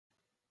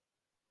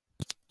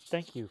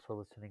Thank you for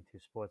listening to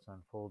Sports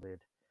Unfolded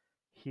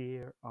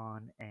here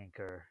on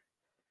Anchor.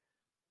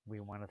 We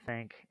want to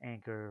thank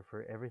Anchor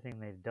for everything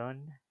they've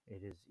done.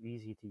 It is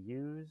easy to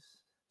use,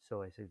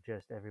 so I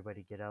suggest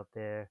everybody get out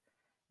there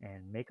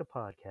and make a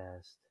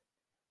podcast,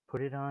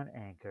 put it on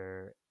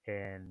Anchor,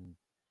 and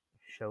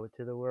show it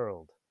to the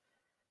world.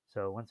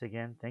 So, once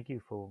again, thank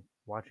you for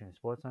watching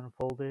Sports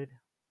Unfolded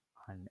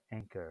on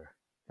Anchor.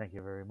 Thank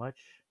you very much.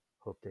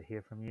 Hope to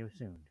hear from you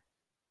soon.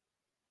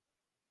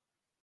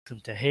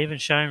 Welcome to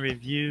HavenShine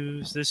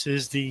Reviews. This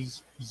is the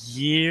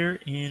year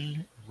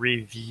in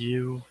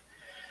review.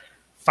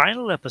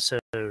 Final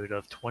episode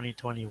of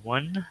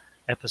 2021,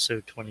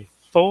 episode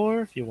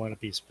 24, if you want to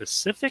be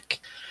specific.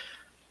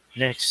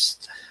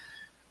 Next,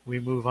 we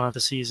move on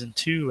to season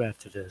 2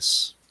 after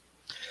this.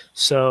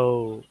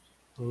 So,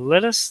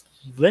 let us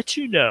let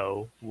you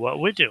know what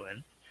we're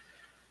doing.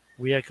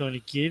 We are going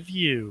to give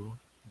you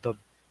the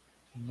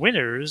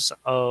winners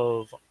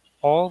of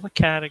all the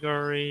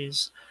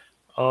categories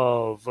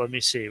of, let me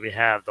see, we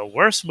have the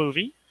worst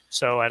movie.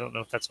 So I don't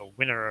know if that's a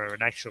winner or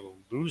an actual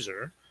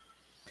loser.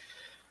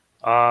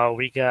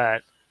 We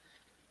got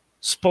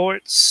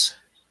sports,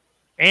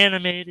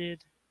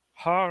 animated,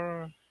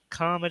 horror,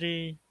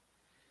 comedy,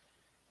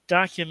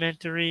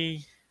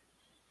 documentary,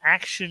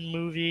 action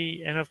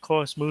movie, and of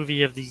course,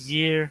 movie of the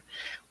year.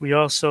 We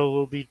also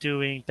will be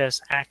doing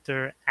best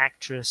actor,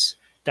 actress,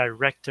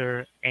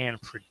 director,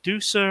 and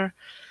producer.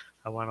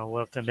 I want to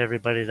welcome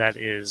everybody that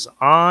is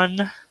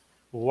on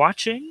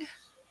watching.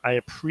 I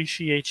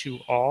appreciate you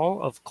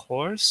all, of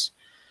course.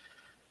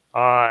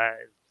 I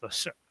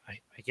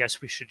guess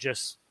we should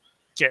just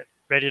get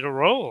ready to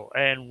roll.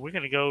 And we're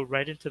going to go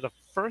right into the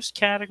first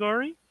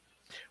category,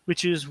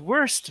 which is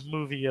Worst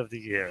Movie of the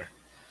Year.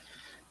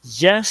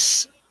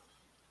 Yes,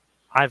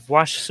 I've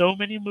watched so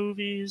many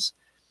movies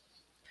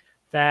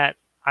that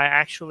I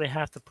actually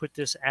have to put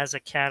this as a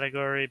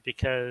category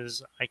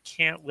because I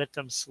can't let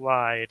them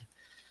slide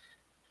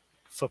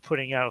for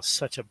putting out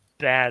such a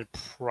bad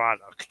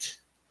product.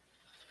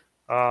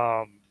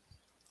 The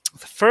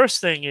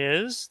first thing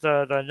is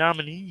the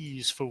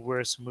nominees for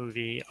worst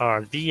movie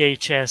are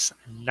VHS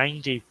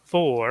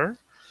 94,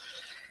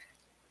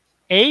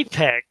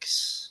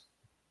 Apex,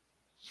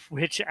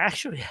 which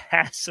actually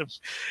has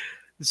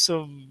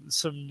some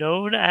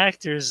known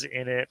actors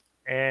in it,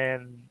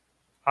 and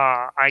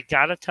I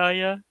gotta tell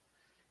you,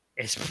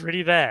 it's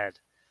pretty bad.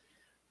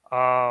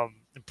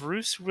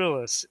 Bruce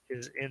Willis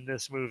is in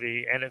this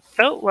movie, and it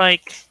felt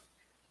like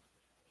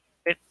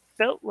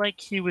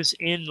he was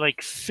in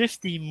like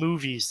 50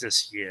 movies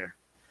this year.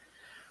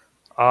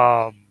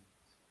 Um,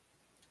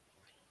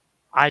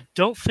 I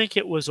don't think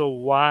it was a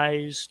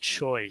wise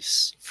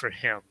choice for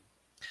him.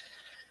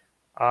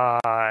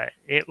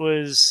 It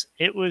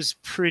was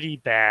pretty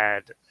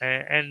bad,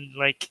 and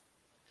like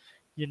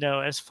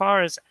as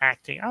far as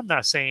acting, I'm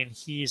not saying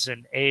he's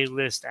an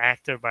A-list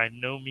actor by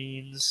no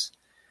means,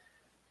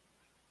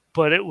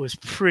 but it was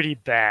pretty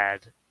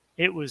bad.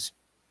 It was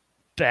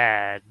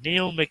bad.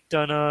 Neil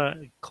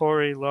McDonough,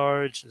 Corey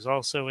Large is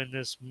also in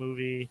this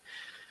movie.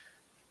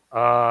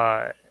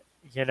 Uh,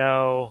 you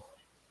know,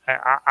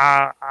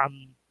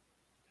 I'm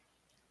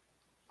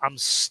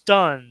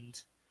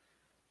stunned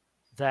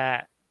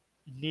that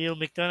Neil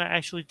McDonough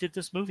actually did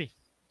this movie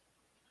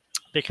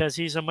because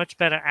he's a much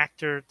better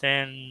actor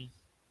than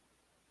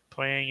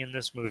playing in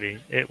this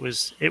movie. It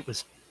was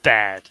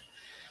bad,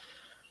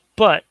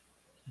 but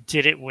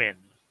did it win?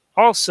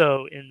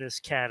 Also in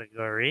this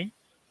category,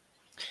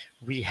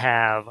 we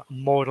have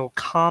Mortal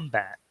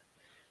Kombat,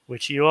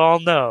 which you all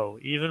know,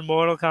 even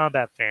Mortal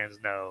Kombat fans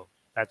know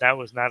that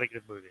was not a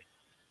good movie.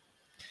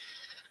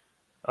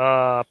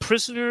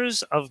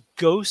 Prisoners of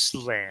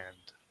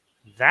Ghostland.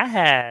 That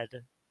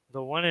had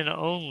the one and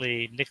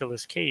only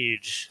Nicolas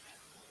Cage.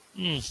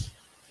 And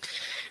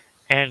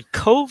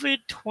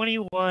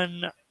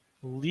COVID-21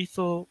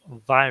 Lethal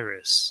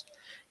Virus.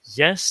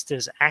 Yes,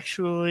 there's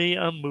actually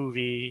a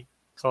movie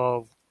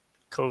called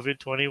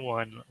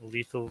COVID-21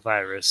 Lethal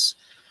Virus.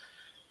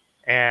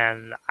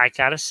 And I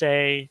gotta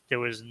say, there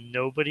was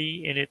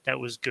nobody in it that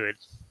was good.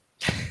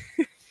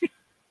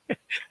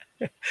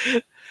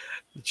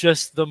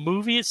 Just the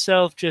movie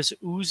itself just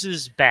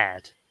oozes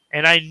bad.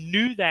 And I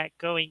knew that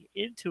going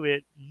into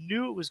it,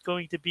 knew it was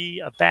going to be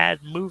a bad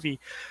movie.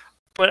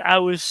 But I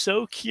was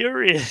so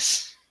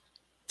curious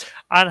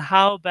on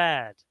how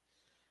bad.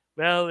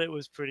 Well, it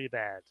was pretty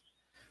bad.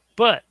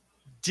 But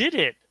did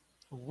it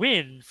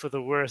win for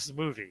the worst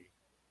movie?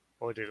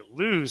 Or did it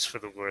lose for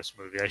the worst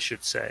movie, I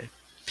should say?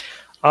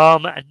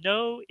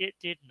 No, it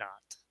did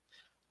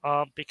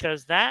not.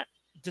 Because that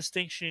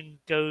distinction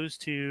goes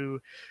to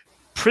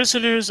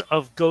Prisoners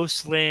of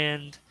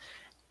Ghostland.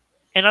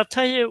 And I'll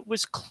tell you, it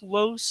was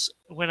close.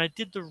 When I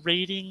did the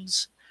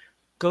ratings,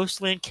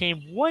 Ghostland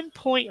came 1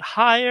 point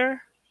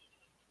higher.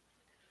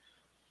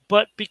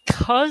 But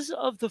because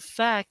of the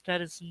fact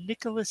that it's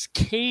Nicolas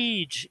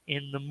Cage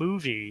in the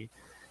movie,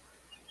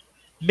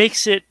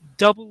 makes it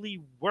doubly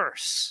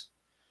worse.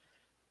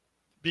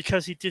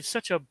 Because he did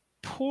such a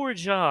poor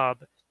job.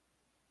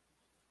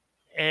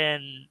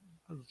 And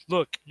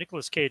look,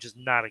 Nicolas Cage is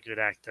not a good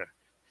actor.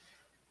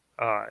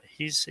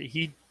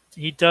 He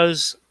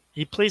does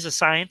he plays a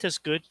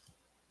scientist good.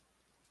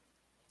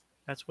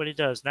 That's what he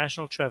does.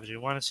 National Treasure. You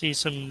want to see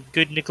some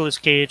good Nicolas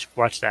Cage?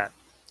 Watch that.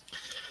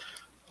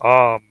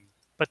 Um,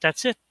 but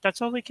that's it.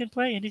 That's all he can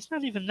play, and he's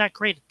not even that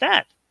great at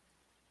that.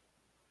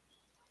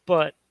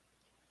 But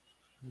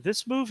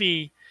this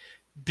movie,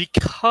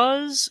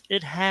 because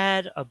it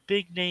had a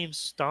big name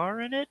star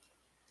in it,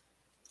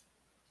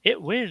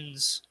 it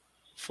wins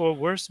for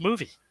worst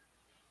movie.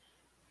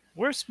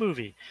 Worst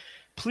movie.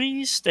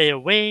 Please stay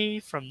away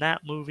from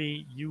that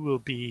movie. You will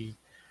be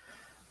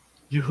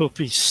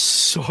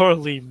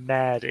sorely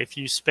mad if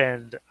you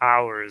spend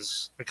a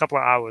couple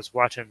of hours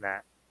watching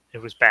that. It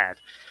was bad.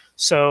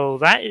 So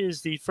that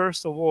is the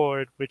first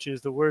award, which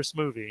is the worst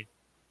movie.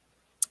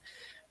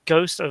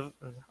 Ghost of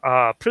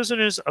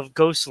Prisoners of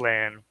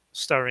Ghostland,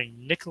 starring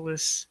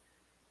Nicolas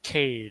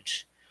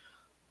Cage.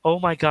 Oh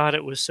my god,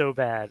 it was so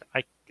bad.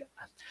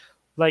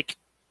 Like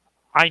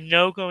I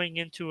know going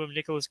into a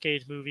Nicolas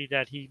Cage movie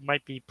that he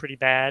might be pretty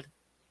bad,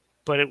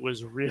 but it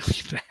was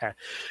really bad.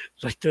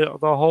 Like the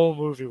whole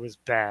movie was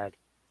bad.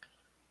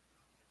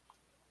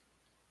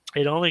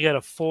 It only got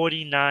a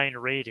 49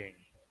 rating.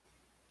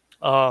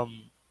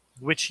 Um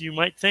which you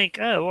might think,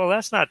 "Oh, well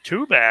that's not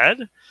too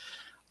bad."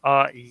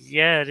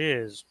 Yeah, it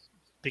is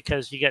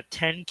because you got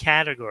 10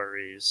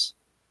 categories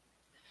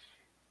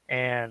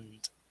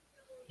and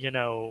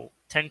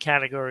 10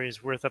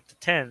 categories worth up to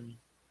 10.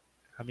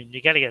 I mean,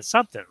 you got to get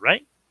something,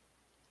 right?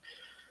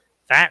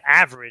 That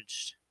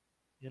averaged,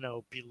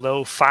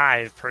 below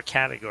 5 per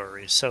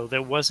category. So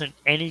there wasn't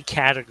any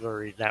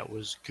category that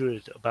was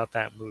good about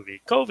that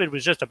movie. COVID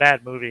was just a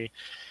bad movie,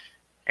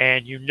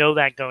 and you know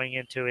that going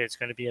into it, it's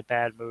going to be a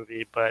bad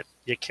movie, but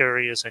you're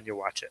curious and you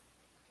watch it.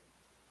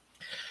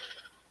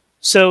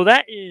 So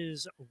that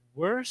is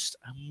worst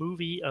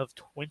movie of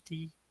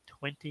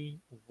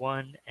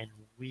 2021, and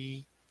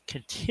we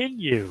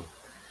continue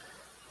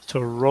to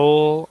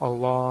roll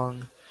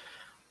along.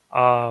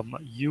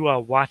 You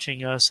are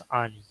watching us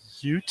on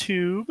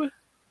YouTube,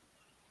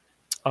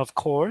 of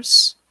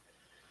course,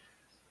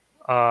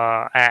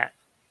 at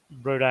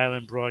Rhode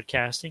Island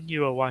Broadcasting.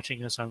 You are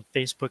watching us on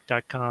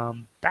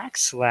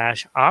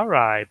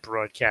Facebook.com/RI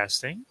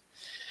Broadcasting.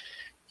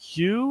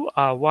 You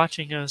are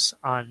watching us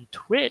on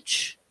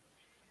Twitch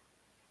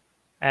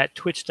at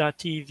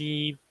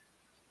twitch.tv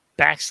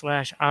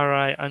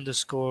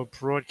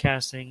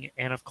 /RI_broadcasting,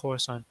 and of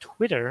course on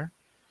Twitter,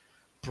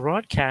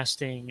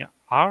 Broadcasting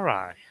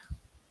RI.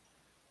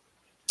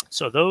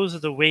 So those are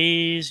the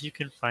ways you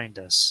can find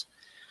us.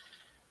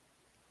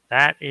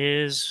 That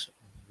is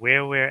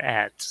where we're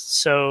at.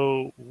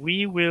 So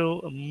we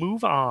will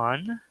move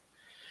on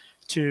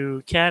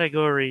to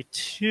category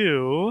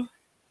 2,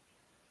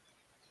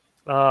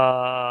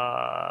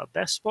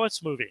 best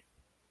sports movie.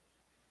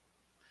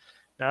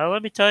 Now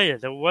let me tell you,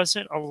 there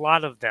wasn't a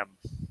lot of them.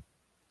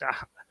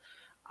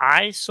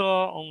 I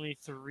saw only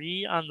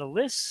 3 on the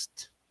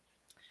list.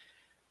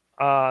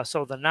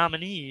 So the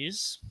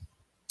nominees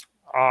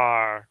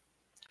are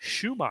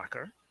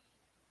Schumacher,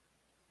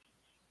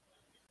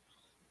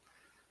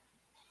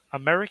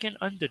 American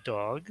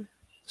Underdog,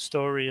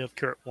 story of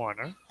Kurt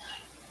Warner.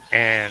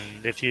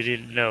 And if you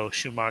didn't know,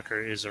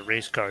 Schumacher is a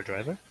race car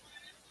driver.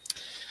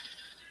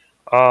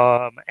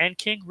 And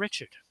King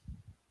Richard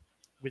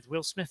with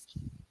Will Smith.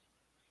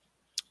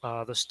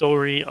 The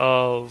story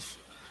of,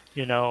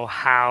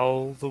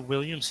 how the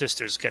Williams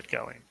sisters get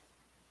going.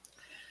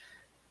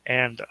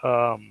 And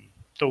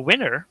the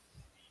winner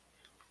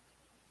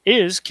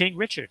is King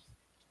Richard.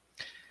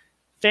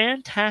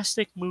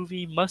 Fantastic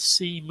movie,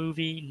 must-see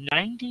movie.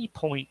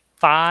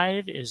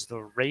 90.5 is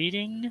the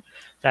rating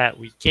that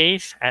we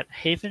gave at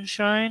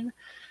HavenShine.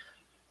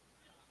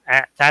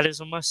 That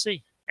is a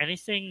must-see.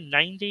 Anything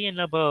 90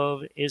 and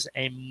above is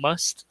a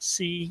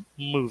must-see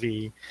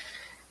movie.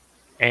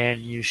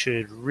 And you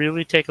should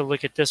really take a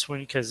look at this one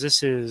because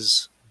this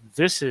is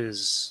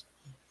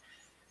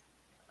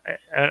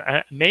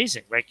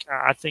amazing. Like,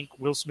 I think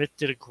Will Smith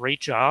did a great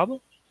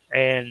job,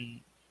 and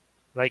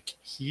like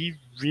he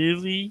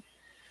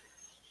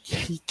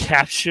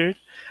captured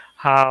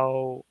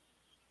how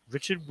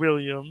Richard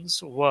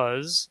Williams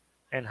was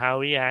and how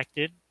he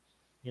acted,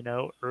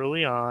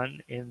 early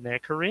on in their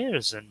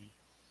careers, and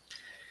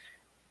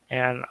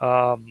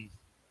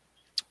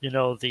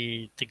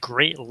the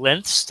great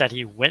lengths that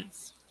he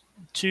went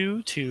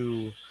to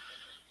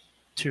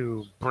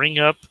bring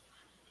up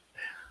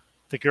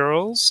the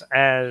girls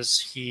as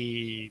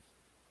he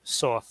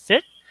saw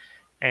fit,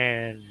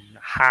 and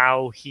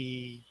how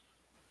he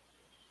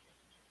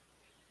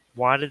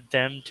wanted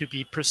them to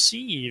be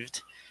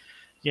perceived,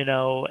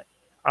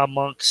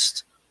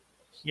 amongst,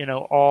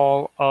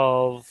 all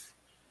of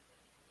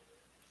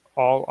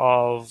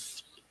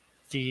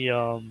the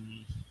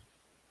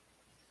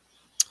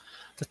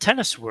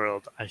tennis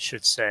world, I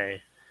should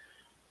say.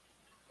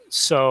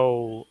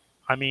 So,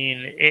 I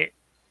mean,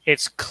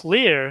 it's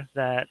clear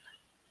that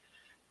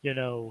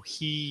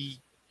he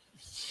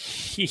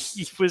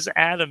was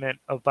adamant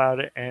about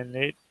it, and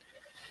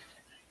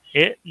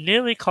It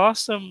nearly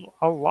cost them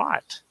a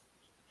lot.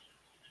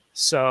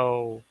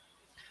 So,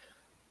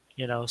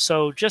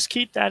 so just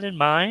keep that in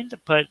mind.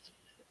 But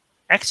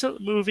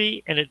excellent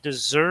movie, and it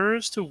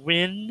deserves to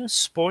win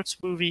Sports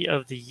Movie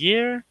of the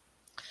Year.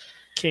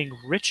 King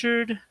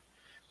Richard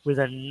with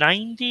a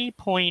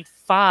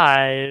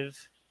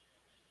 90.5.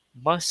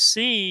 Must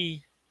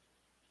see.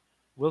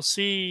 We'll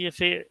see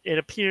if it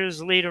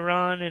appears later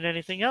on in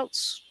anything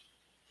else.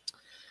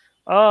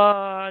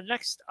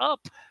 Next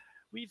up,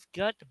 we've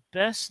got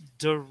Best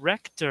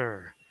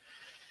Director.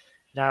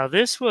 Now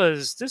this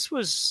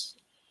was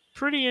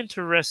pretty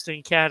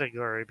interesting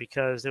category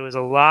because there was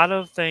a lot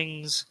of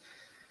things,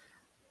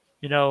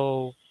 you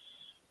know,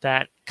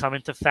 that come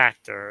into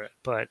factor.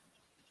 But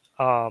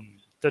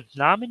the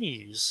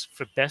nominees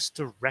for Best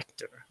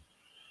Director: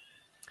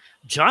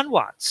 John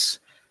Watts,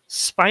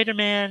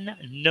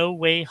 Spider-Man: No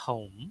Way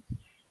Home;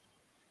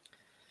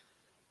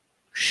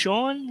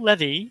 Sean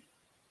Levy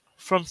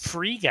from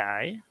Free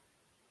Guy;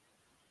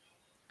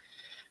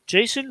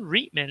 Jason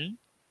Reitman,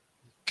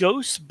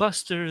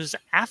 Ghostbusters: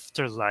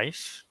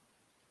 Afterlife;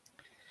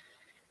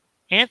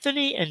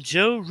 Anthony and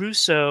Joe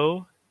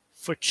Russo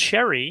for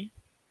Cherry;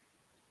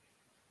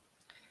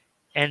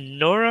 and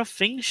Nora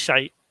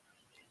Fingscheit,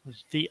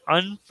 The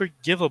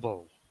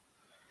Unforgivable.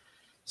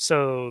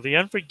 So, The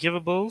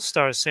Unforgivable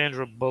stars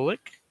Sandra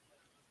Bullock,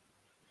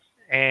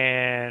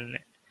 and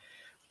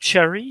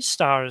Cherry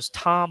stars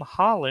Tom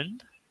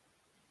Holland.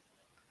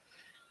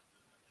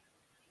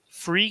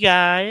 Free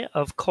Guy,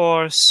 of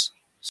course,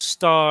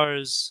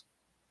 stars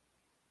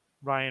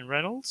Ryan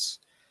Reynolds.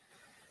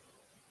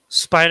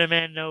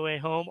 Spider-Man: No Way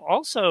Home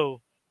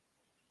also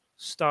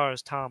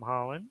stars Tom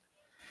Holland.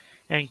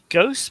 And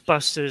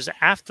Ghostbusters: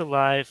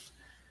 Afterlife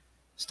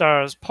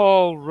stars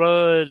Paul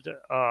Rudd,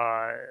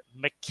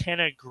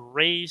 McKenna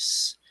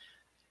Grace,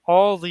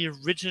 all the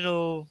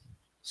original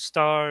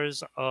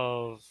stars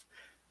of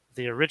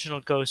the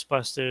original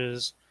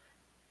Ghostbusters,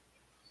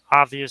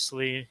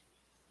 obviously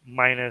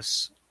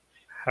minus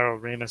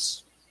Harold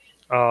Ramis.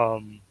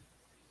 Um,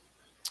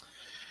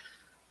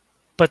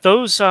 but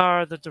those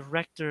are the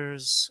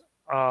directors.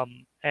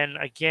 And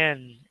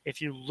again,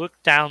 if you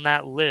look down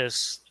that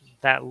list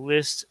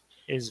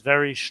is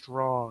very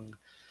strong.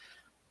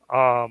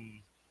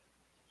 Um,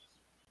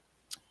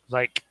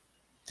 like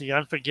The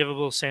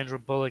Unforgivable, Sandra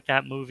Bullock,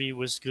 that movie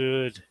was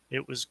good.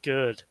 It was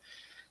good.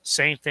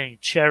 Same thing,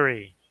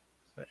 Cherry,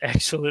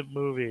 excellent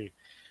movie.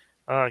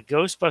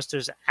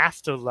 Ghostbusters: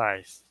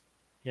 Afterlife.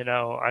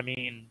 I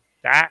mean,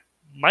 that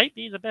might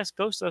be the best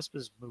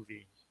Ghostbusters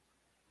movie.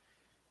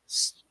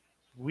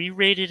 We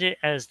rated it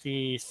as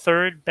the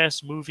third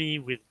best movie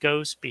with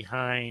ghosts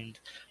behind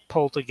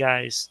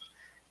Poltergeist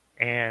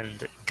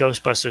and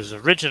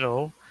Ghostbusters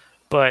original,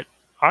 but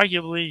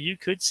arguably you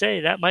could say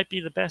that might be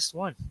the best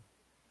one.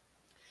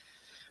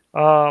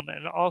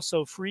 And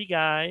also Free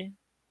Guy,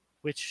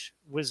 which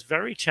was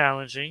very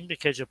challenging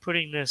because you're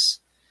putting this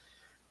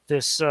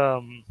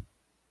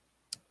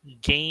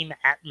game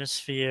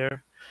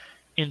atmosphere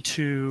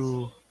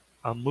into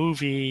a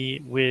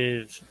movie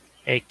with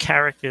a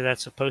character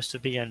that's supposed to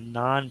be a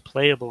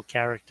non-playable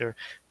character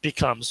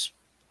becomes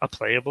a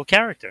playable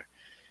character,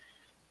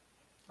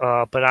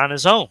 but on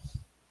his own.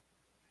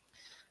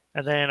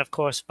 And then, of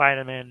course,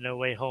 Spider-Man: No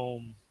Way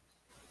Home,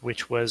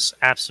 which was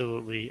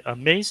absolutely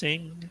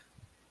amazing.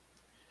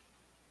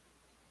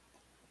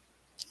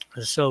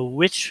 So,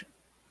 which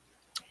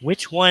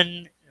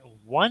one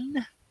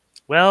won?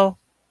 Well,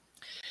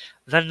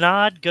 the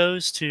nod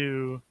goes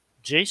to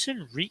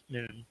Jason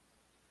Reitman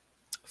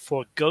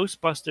for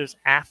Ghostbusters: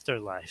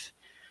 Afterlife,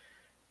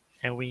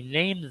 and we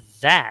named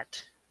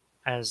that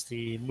as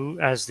the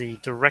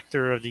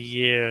director of the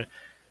year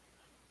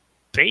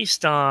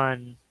based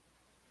on,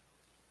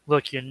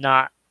 look, you're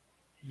not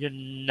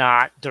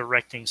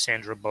directing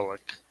Sandra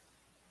Bullock.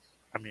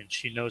 I mean,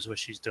 she knows what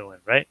she's doing,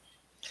 right?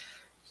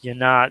 You're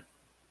not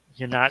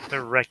you're not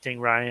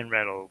directing Ryan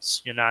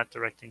Reynolds. You're not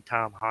directing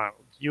Tom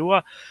Holland. You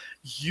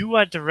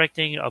are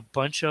directing a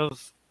bunch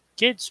of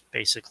kids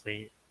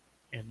basically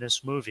in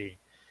this movie,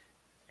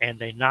 and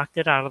they knocked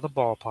it out of the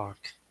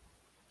ballpark.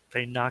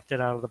 They knocked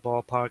it out of the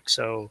ballpark.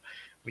 So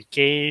we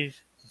gave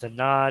the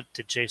nod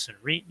to Jason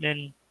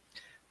Reitman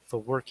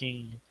for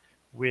working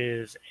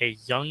with a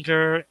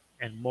younger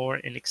and more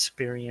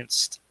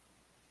inexperienced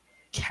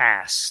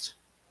cast,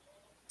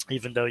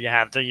 even though you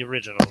have the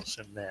originals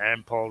in there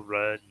and Paul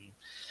Rudd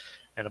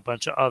and a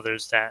bunch of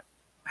others that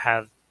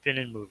have been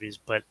in movies,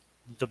 but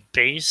the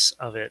base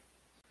of it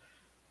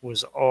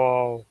was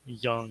all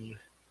young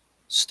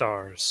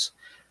stars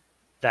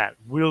that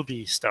will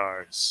be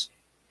stars.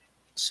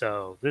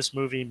 So this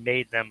movie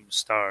made them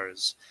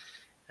stars,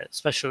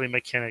 especially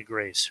McKenna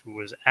Grace, who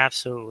was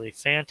absolutely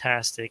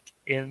fantastic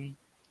in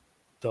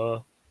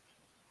the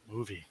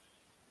movie.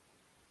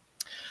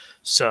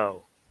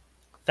 So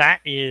that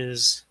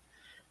is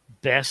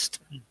Best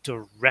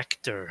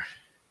Director,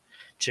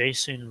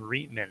 Jason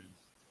Reitman.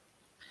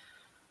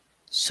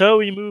 So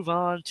we move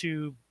on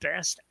to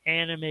Best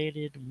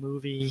Animated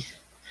Movie.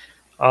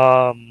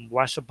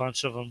 Watched a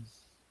bunch of them.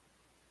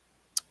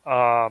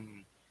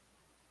 Um,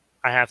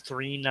 I have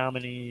three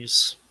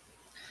nominees: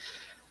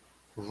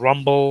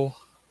 Rumble,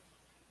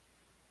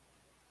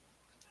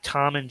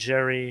 Tom and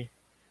Jerry,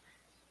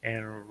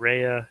 and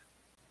Raya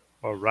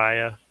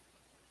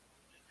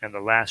and the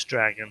Last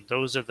Dragon.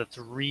 Those are the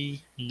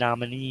three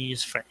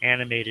nominees for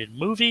animated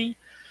movie.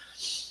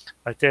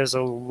 Like, there's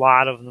a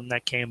lot of them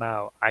that came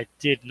out. I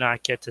did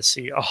not get to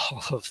see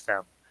all of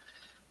them.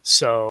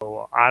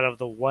 So, out of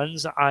the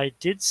ones I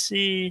did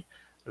see,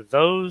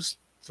 those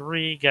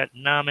three got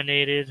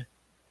nominated.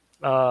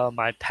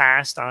 I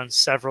passed on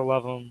several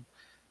of them.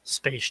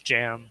 Space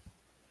Jam,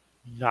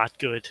 not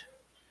good.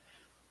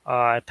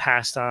 I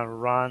passed on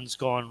Ron's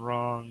Gone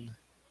Wrong.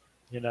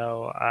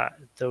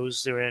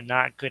 Those were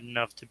not good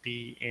enough to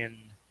be in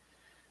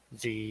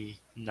the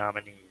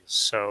nominees.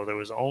 So there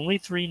was only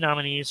three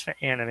nominees for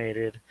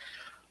animated,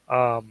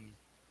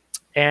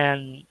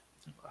 and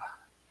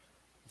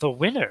the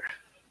winner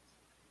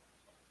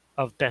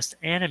of Best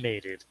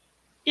Animated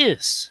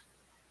is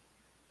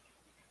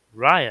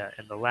Raya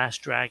and the Last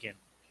Dragon.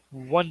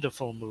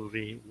 Wonderful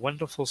movie,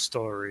 wonderful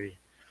story.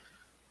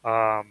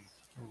 Um,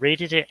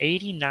 Rated at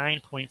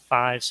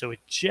 89.5, so it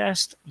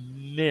just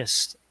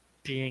missed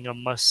being a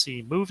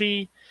must-see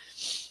movie,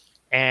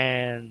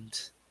 and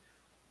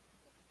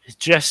it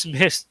just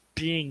missed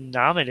being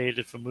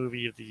nominated for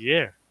Movie of the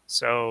Year.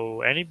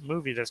 So any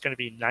movie that's going to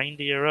be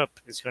 90 or up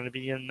is going to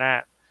be in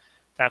that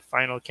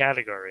final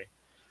category.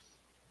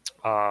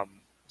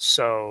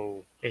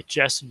 So it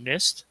just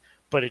missed,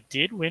 but it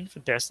did win for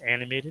Best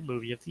Animated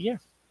Movie of the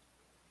Year.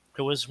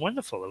 It was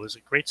wonderful. It was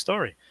a great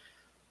story.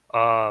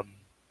 Um,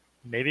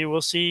 Maybe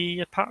we'll see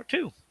a part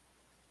two.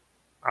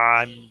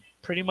 I'm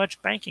pretty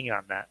much banking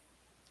on that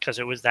because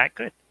it was that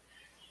good.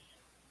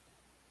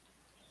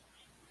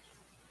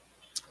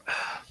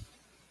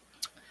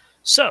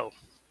 So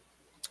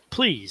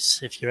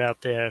please, if you're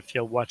out there, if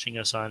you're watching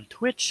us on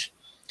Twitch,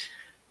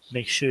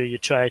 make sure you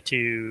try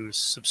to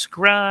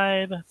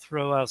subscribe,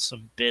 throw out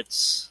some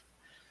bits.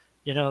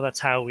 That's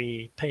how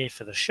we pay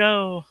for the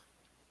show,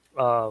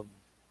 um,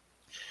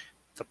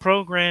 the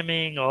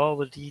programming, all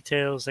the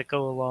details that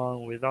go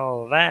along with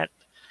all of that.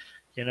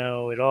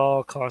 It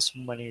all costs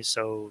money,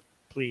 so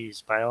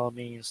please, by all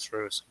means,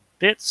 throw some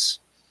bits.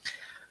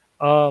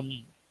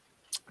 Um,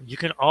 you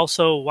can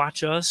also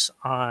watch us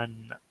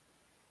on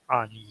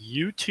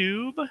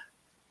YouTube.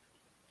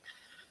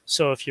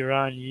 So if you're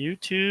on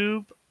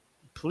YouTube,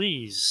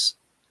 please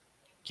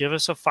give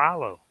us a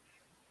follow.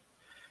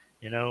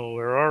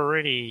 We're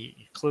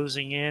already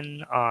closing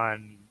in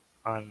on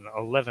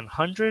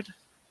 1,100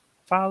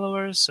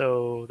 followers,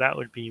 so that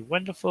would be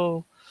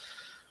wonderful.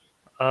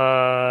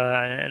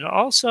 And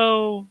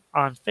also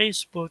on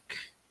Facebook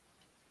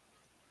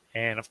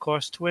and of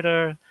course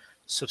Twitter.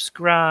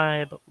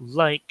 Subscribe,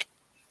 like,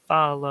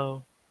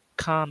 follow,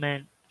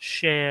 comment,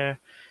 share.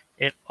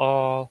 It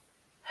all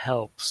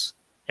helps.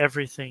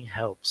 Everything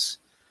helps.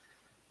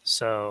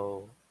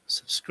 So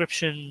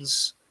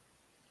subscriptions,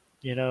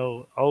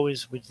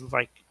 always we'd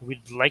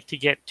like to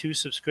get 2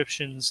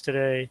 subscriptions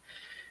today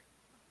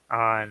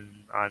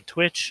on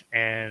Twitch,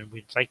 and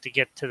we'd like to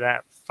get to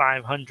that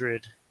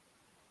 500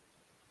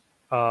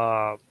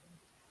 uh,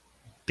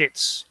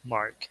 bits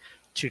mark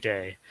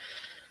today.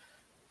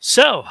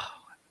 So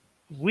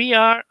we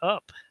are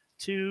up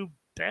to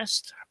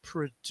Best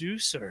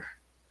Producer.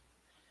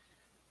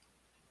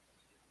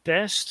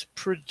 Best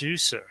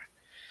Producer.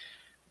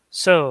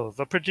 So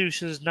the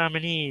producers'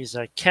 nominees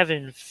are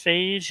Kevin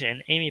Feige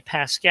and Amy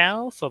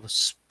Pascal for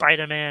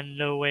Spider-Man: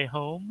 No Way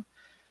Home.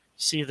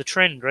 See the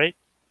trend, right?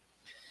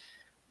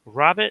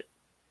 Robert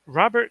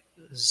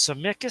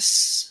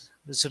Zemeckis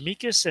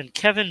and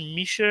Kevin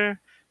Misher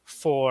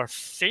for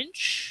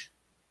Finch.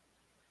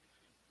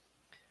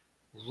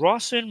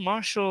 Rawson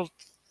Marshall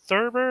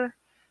Thurber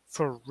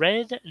for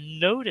Red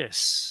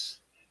Notice,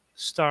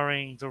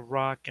 starring The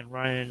Rock and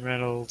Ryan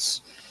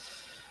Reynolds.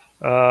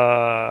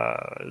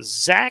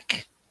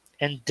 Zach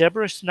and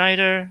Deborah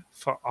Snyder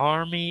for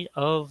Army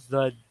of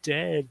the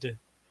Dead.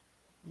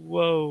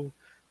 Whoa,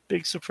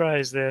 big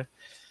surprise there.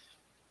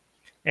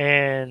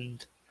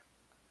 And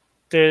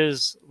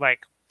there's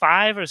like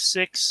 5 or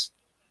 6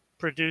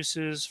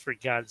 producers for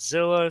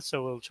Godzilla,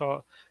 so we'll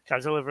call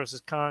Godzilla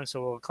versus Kong,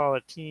 so we'll call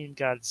it Team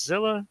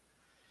Godzilla.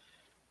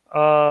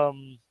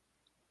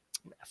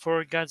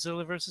 For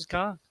Godzilla versus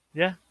Kong.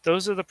 Yeah,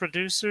 those are the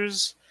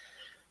producers.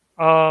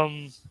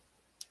 Um,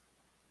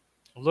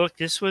 Look,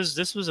 this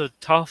was a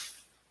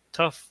tough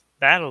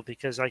battle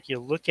because like you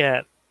look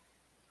at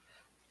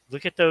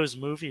those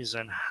movies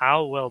and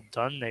how well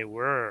done they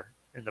were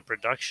in the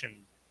production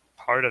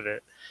part of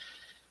it.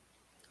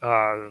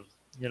 Uh,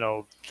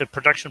 the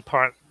production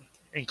part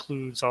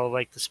includes all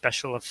like the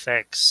special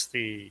effects,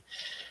 the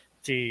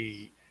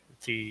the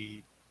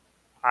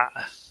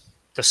uh,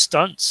 the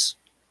stunts,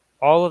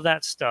 all of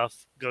that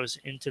stuff goes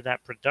into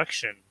that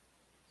production.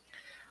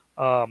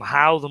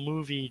 How the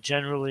movie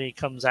generally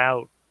comes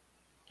out,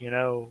 you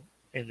know,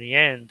 in the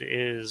end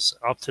is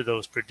up to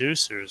those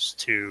producers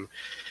to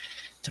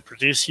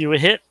produce you a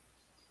hit.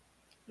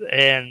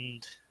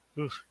 And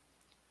oof,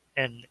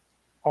 and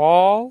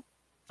all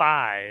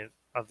 5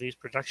 of these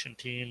production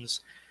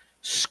teams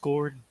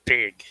scored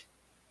big.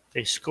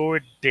 They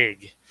scored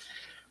big.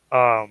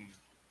 Um,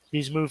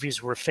 these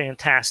movies were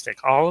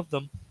fantastic, all of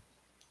them.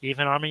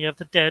 Even Army of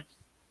the Dead.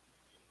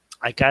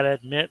 I gotta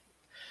admit,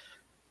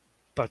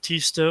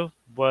 Bautista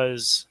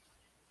was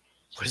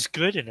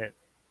good in it.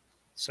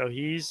 So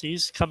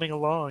he's coming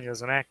along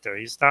as an actor.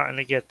 He's starting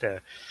to get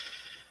there.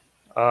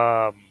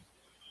 Um,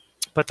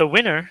 but the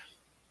winner,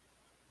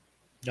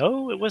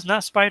 no, it was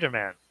not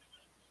Spider-Man.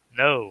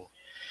 No,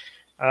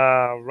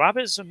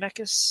 Robert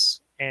Zemeckis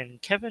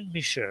and Kevin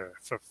Misher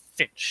for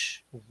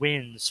Finch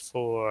wins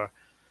for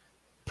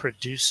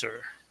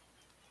producer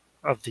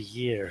of the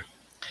year.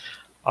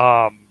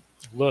 Um,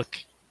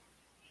 Look,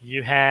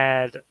 you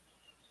had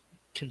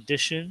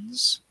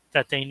conditions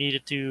that they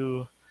needed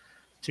to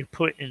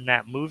put in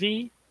that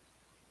movie,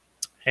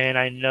 and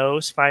I know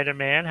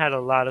Spider-Man had a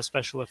lot of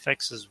special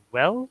effects as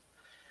well.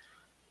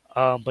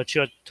 But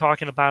you're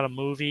talking about a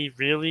movie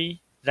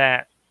really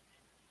that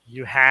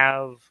you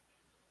have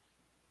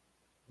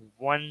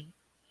one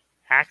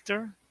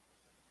actor,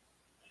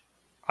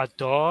 a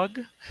dog,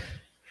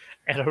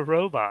 and a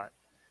robot.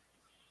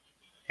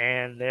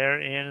 And they're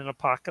in an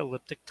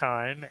apocalyptic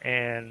time,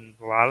 and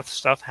a lot of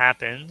stuff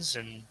happens,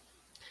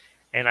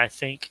 and I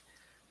think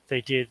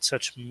they did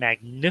such a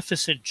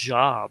magnificent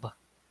job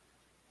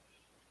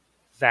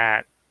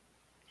that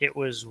it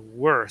was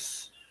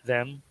worth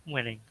them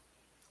winning.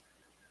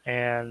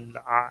 And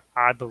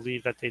I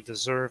believe that they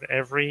deserve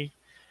everything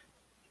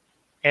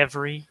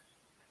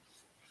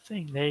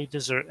they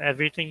deserve,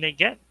 everything they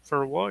get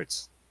for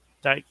awards.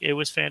 That it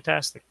was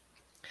fantastic.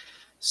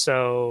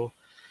 So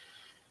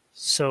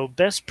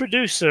best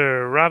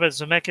producer Robert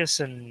Zemeckis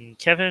and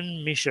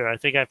Kevin Misher. I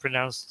think I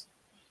pronounced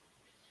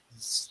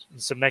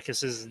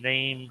Zemeckis'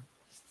 name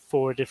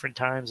 4 different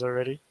times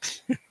already.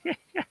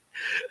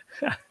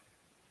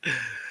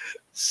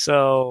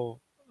 So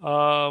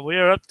we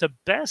are up to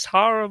best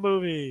horror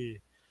movie.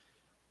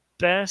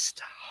 Best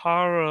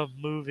horror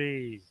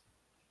movie.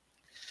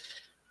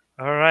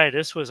 All right,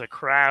 this was a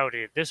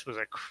crowded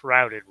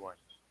one,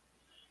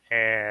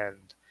 and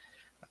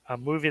a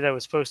movie that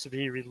was supposed to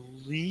be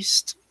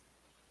released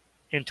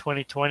in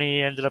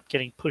 2020 ended up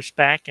getting pushed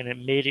back, and it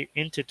made it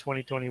into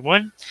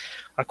 2021.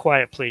 A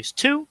Quiet Place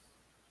 2,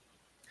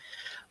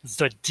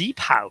 The Deep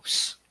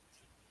House,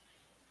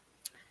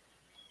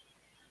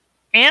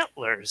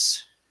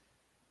 Antlers,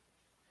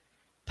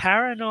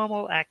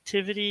 Paranormal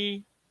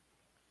Activity,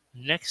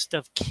 Next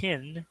of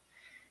Kin,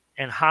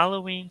 and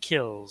Halloween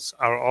Kills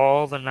are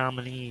all the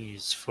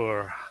nominees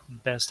for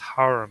Best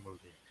Horror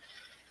Movie.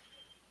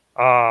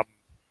 Um,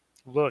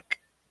 Look,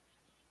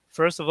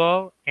 first of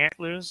all,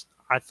 Antlers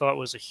I thought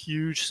was a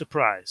huge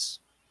surprise.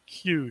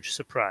 Huge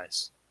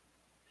surprise.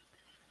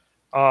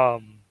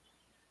 Um,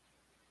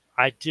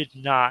 I did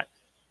not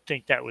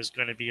think that was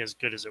going to be as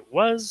good as it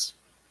was,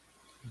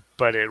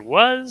 but it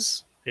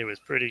was. It was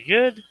pretty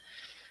good.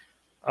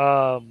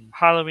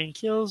 Halloween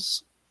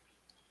Kills,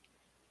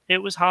 it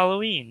was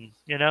Halloween,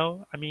 you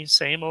know? I mean,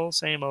 same old,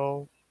 same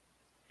old.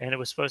 And it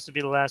was supposed to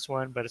be the last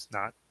one, but it's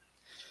not.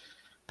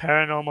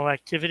 Paranormal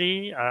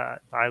Activity,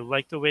 I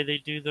like the way they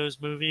do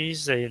those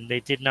movies.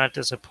 They did not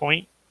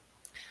disappoint.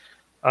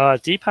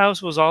 Deep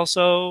House was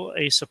also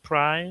a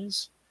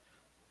surprise.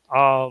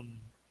 Um,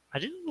 I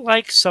didn't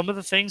like some of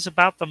the things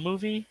about the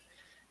movie,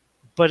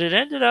 but it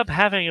ended up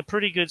having a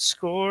pretty good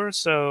score,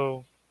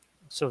 so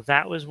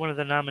that was one of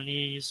the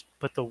nominees.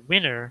 But the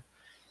winner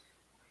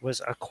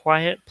was A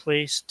Quiet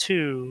Place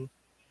 2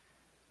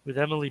 with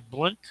Emily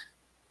Blunt.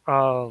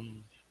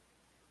 Um,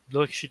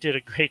 Look, she did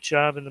a great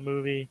job in the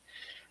movie.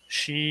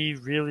 She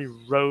really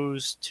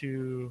rose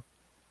to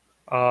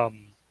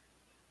um,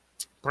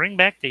 bring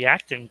back the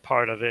acting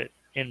part of it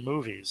in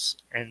movies,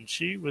 and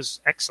she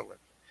was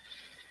excellent.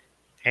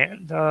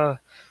 And it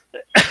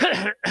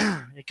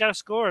got a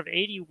score of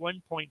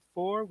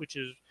 81.4, which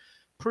is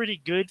pretty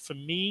good for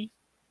me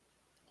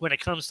when it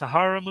comes to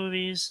horror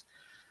movies.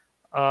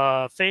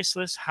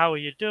 Faceless, how are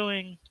you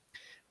doing?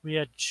 We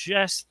had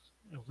just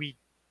we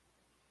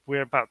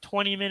we're about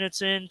 20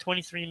 minutes in,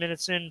 23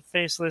 minutes in.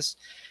 Faceless,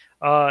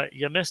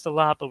 you missed a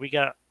lot, but we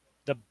got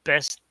the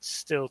best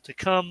still to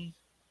come.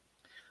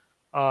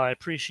 I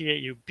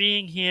appreciate you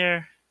being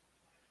here,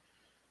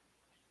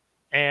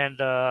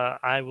 and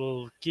I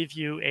will give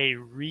you a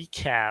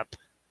recap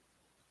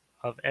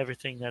of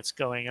everything that's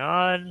going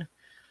on.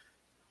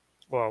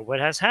 Well,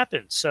 what has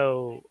happened?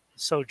 So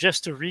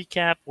just to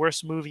recap,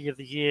 worst movie of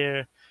the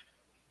year,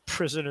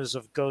 Prisoners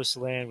of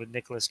Ghostland with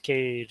Nicolas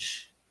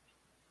Cage,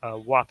 a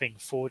whopping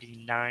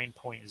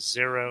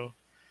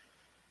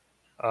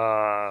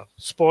 49.0.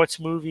 Sports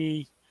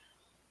movie,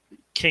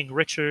 King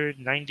Richard,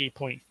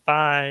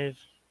 90.5.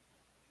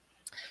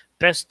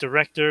 Best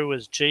director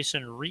was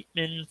Jason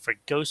Reitman for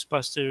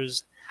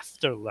Ghostbusters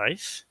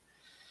Afterlife.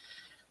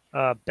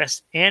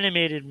 Best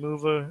animated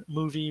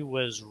movie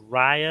was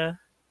Raya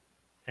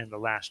and the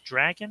Last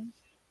Dragon.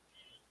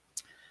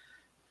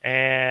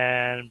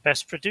 And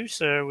best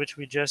producer, which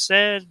we just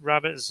said,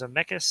 Robert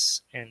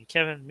Zemeckis and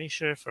Kevin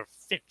Misher for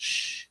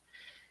Finch.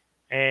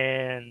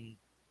 And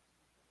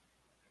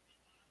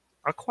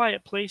A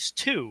Quiet Place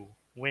 2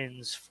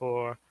 wins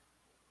for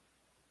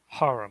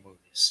horror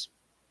movies.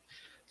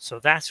 So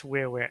that's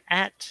where we're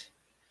at.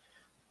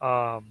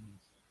 Um,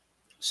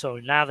 so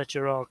now that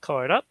you're all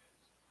caught up,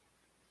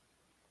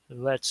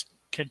 let's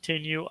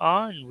continue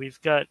on. We've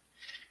got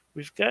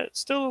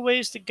still a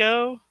ways to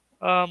go.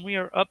 We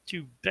are up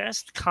to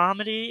best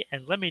comedy,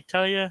 and let me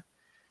tell you,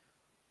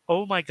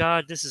 oh my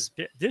God,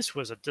 this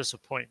was a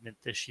disappointment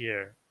this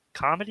year.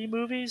 Comedy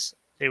movies,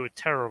 they were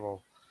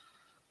terrible.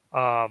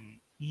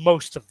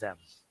 Most of them.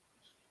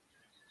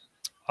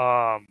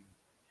 Um,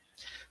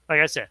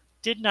 like I said,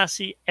 did not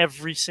see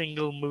every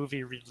single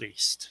movie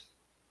released.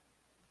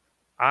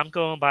 I'm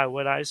going by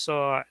what I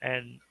saw,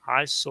 and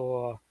I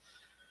saw,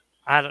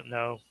 I don't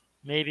know,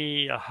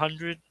 maybe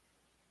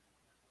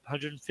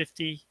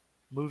 150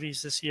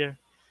 movies this year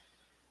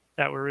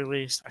that were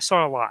released. I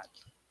saw a lot.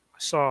 I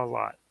saw a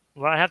lot.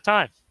 Well, I have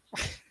time.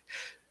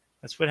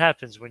 That's what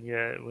happens when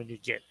you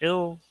get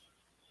ill.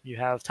 You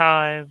have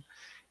time.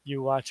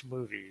 You watch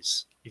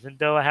movies. Even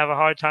though I have a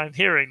hard time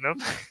hearing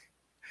them,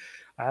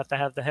 I have to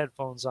have the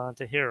headphones on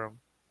to hear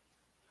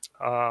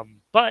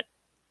them. But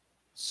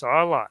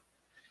saw a lot.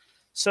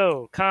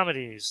 So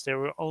comedies. There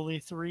were only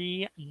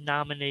 3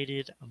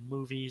 nominated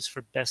movies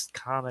for best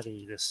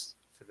comedy this.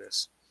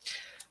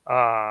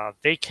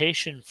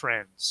 Vacation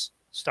Friends,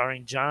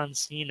 starring John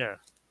Cena.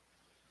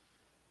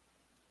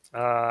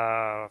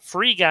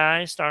 Free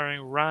Guy,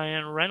 starring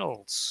Ryan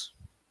Reynolds.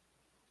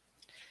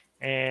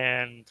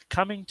 And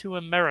Coming to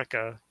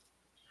America,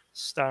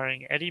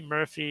 starring Eddie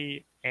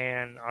Murphy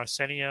and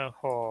Arsenio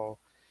Hall.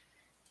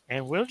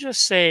 And we'll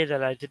just say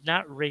that I did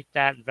not rate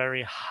that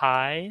very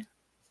high.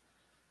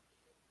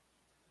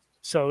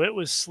 So it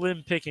was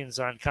slim pickings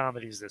on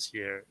comedies this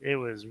year. It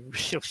was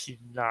really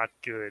not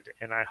good.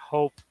 And I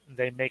hope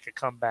they make a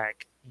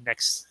comeback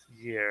next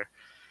year.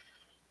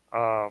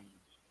 Um,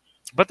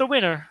 but the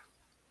winner,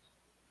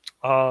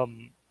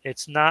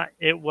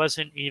 it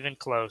wasn't even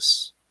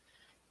close.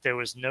 There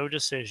was no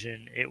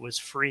decision. It was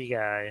Free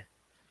Guy.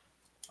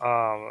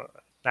 Um,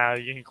 Now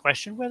you can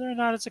question whether or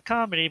not it's a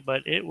comedy,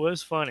 but it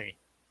was funny.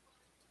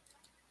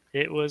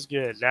 It was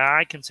good. Now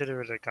I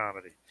consider it a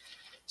comedy.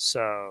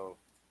 So,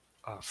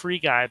 Free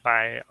Guy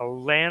by a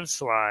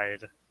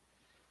landslide.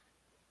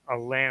 A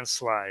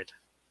landslide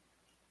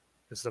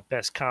is the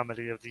best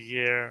comedy of the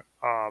year.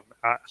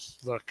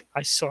 Look,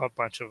 I saw a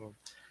bunch of them.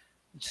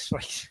 Just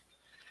like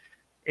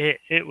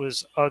it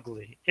was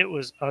ugly. It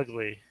was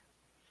ugly.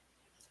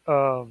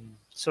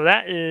 So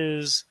that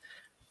is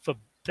for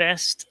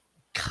best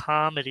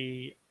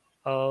comedy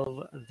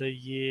of the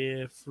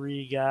year.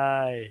 Free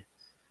Guy.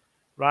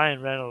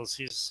 Ryan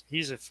Reynolds.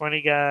 He's a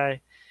funny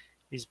guy.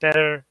 He's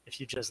better if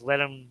you just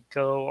let him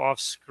go off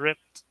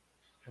script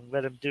and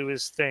let him do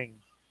his thing.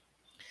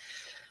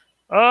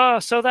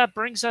 So that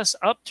brings us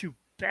up to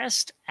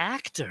Best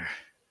Actor.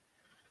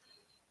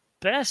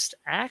 Best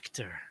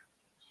Actor.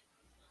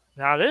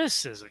 Now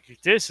this is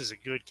a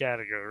good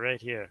category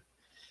right here.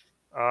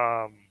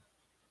 Um,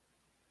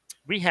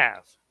 we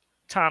have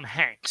Tom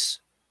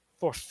Hanks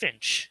for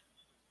Finch.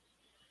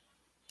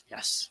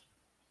 Yes.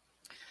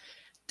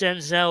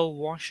 Denzel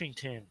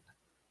Washington,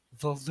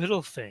 The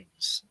Little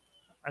Things.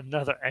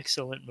 Another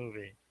excellent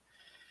movie.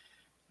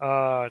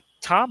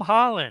 Tom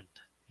Holland.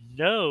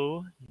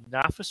 No,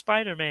 not for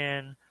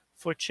Spider-Man.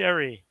 For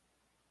Cherry.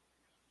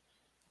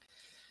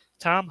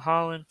 Tom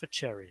Holland for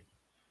Cherry.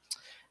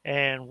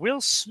 And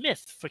Will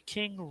Smith for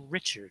King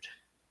Richard.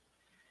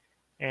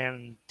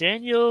 And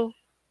Daniel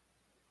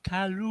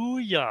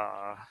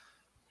Kaluuya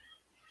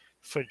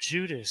for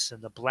Judas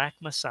and the Black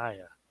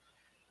Messiah.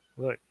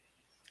 Look,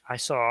 I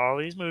saw all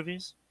these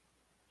movies.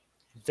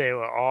 They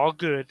were all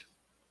good.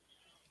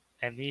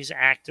 And these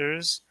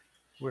actors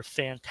were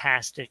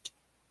fantastic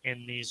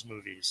in these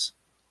movies.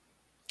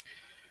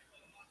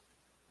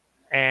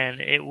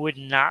 And it would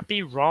not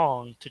be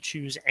wrong to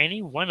choose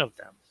any one of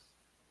them.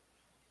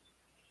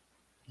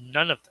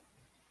 None of them.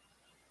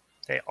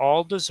 They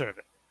all deserve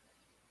it.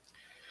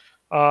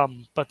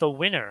 But the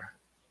winner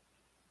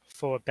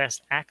for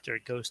Best Actor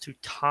goes to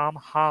Tom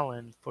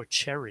Holland for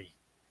Cherry.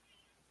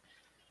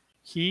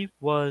 He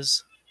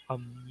was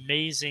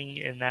amazing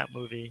in that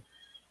movie.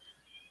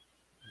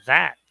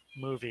 That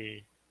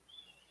movie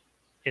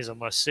is a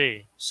must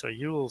see. So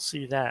you will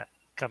see that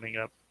coming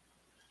up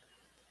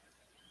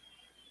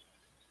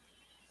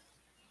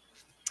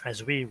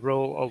as we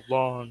roll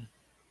along.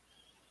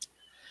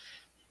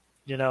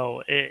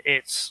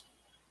 It's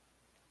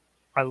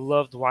I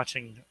loved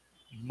watching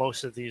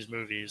most of these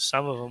movies.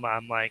 Some of them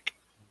I'm like,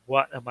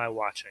 what am I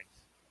watching?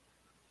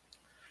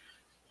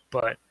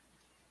 But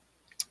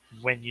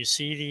when you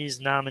see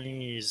these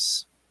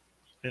nominees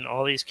in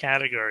all these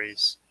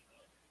categories,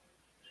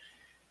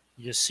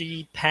 you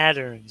see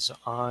patterns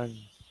on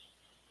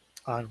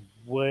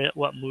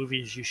what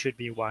movies you should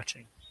be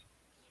watching.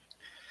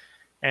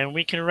 And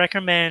we can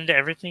recommend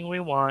everything we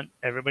want.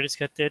 Everybody's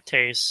got their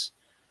tastes.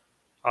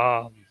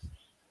 Um,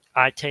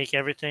 I take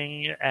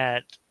everything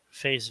at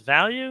face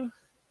value.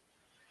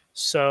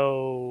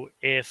 So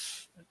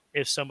if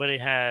somebody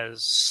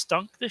has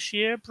stunk this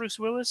year, Bruce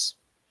Willis,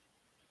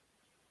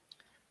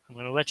 I'm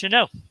going to let you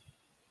know.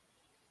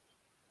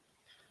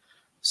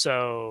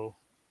 So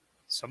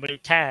somebody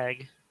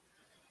tag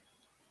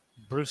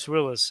Bruce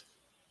Willis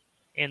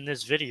in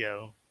this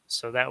video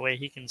so that way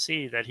he can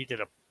see that he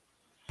did a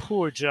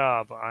poor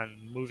job on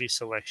movie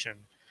selection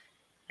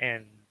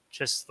and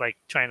just like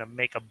trying to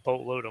make a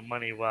boatload of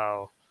money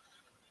while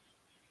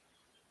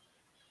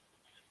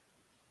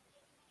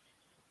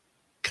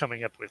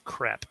coming up with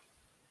crap.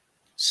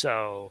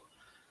 So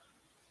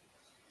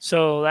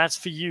that's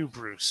for you,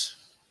 Bruce.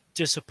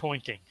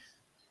 Disappointing.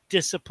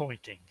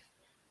 Disappointing.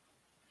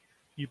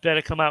 You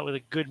better come out with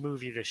a good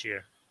movie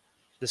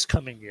this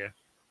coming year.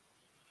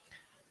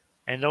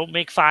 And don't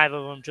make 5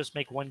 of them, just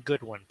make one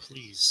good one,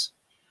 please.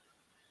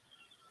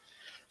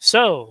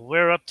 So,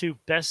 we're up to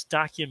Best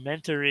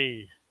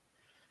Documentary.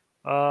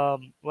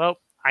 Well,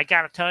 I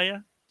gotta tell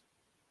you,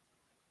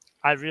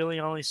 I really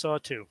only saw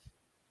 2.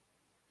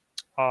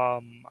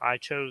 I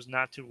chose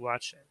not to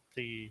watch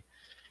the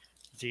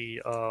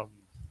the um,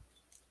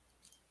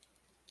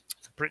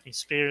 the Britney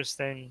Spears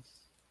thing.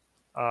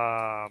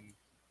 Um,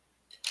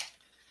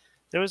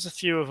 there was a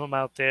few of them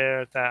out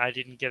there that I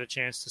didn't get a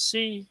chance to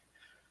see,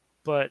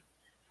 but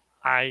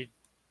I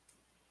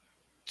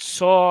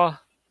saw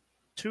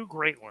 2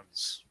 great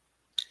ones.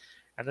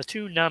 And the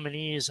 2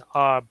 nominees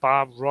are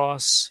Bob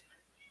Ross,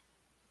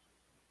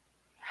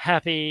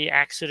 Happy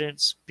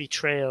Accidents,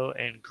 Betrayal,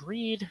 and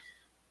Greed,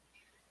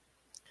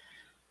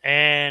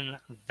 and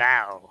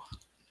Val,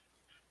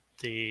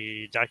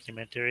 the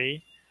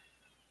documentary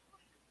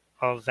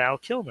of Val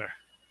Kilmer.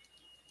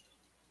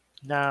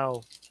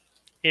 Now,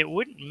 it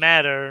wouldn't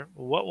matter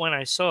what one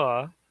I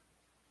saw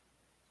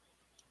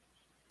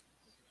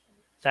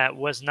that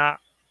was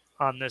not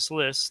on this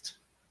list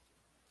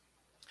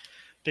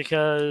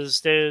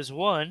because there's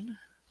one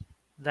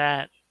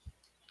that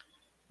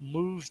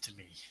moved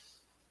me.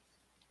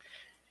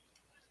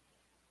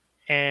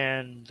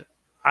 And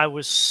I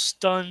was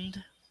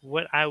stunned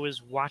what I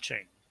was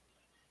watching.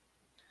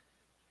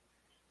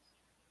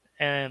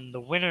 And the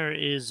winner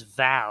is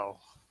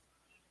Val.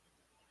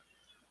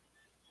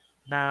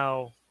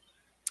 Now,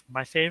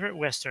 my favorite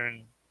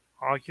Western,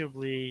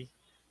 arguably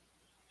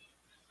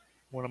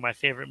one of my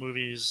favorite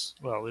movies.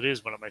 Well, it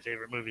is one of my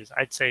favorite movies.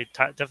 I'd say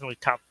definitely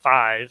top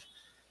 5.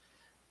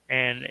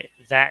 And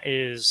that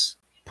is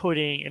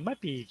it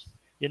might be,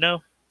 I'm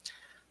going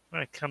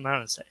to come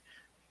out and say,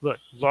 look,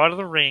 Lord of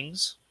the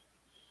Rings,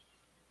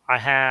 I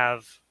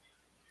have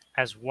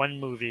as one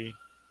movie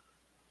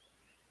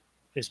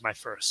is my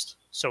first.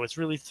 So it's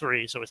really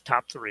 3. So it's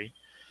top 3.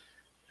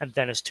 And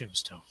then it's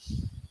Tombstone.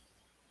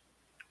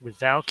 With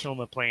Val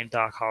Kilmer playing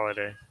Doc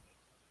Holliday.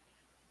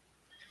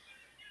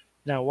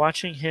 Now,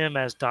 watching him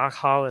as Doc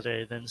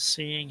Holliday, then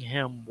seeing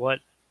him what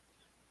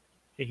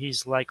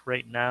he's like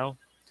right now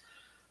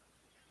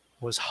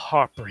was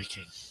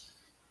heartbreaking.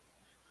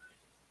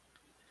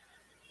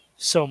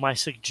 So my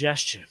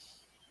suggestion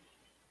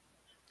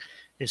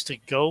is to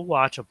go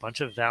watch a bunch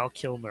of Val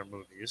Kilmer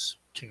movies,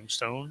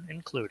 Tombstone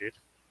included,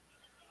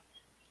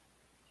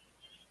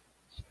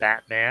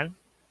 Batman,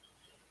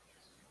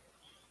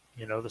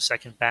 the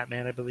second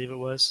Batman, I believe it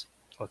was,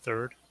 or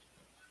third,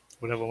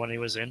 whatever one he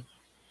was in.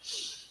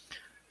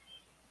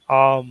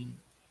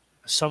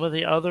 Some of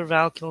the other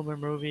Val Kilmer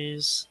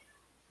movies,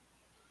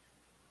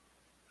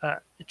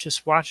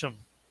 just watch them.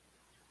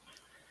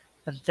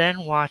 And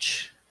then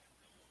watch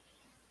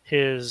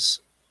his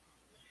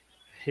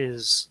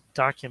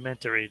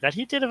documentary that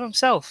he did of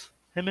himself.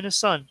 Him and his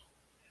son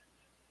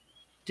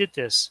did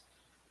this.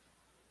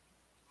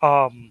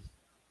 It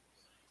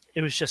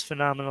was just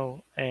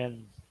phenomenal,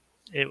 and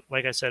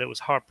like I said, it was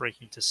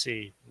heartbreaking to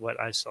see what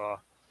I saw.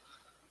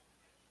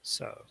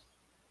 So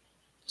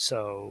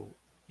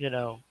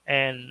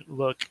and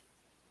look,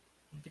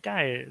 the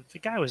guy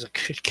was a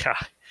good guy.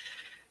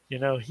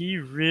 He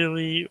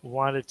really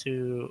wanted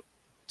to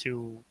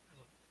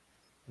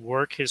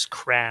work his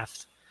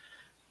craft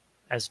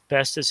as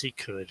best as he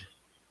could,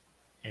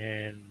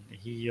 and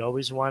he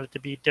always wanted to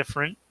be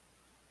different.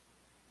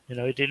 He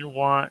didn't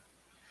want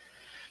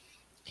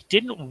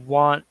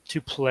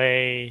to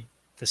play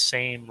the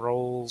same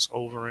roles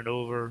over and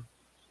over.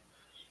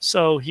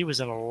 So he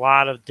was in a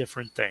lot of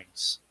different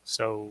things.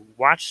 So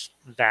watch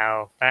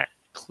Val. That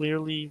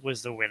clearly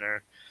was the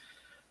winner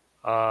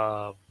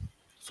for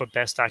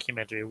Best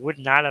Documentary. It would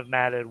not have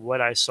mattered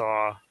what I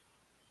saw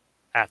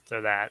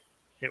after that.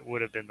 It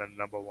would have been the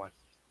number 1.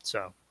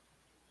 So,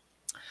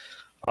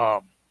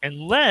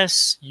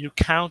 unless you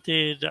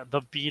counted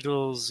the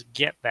Beatles'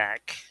 Get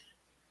Back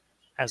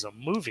as a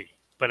movie,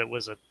 but it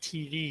was a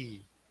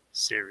TV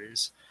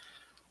series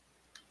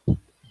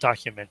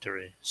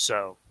documentary.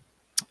 So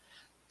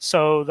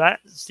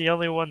that's the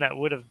only one that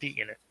would have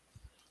beaten it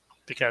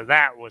because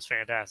that was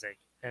fantastic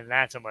and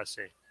that's a must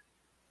see.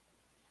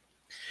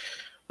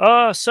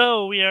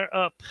 So we are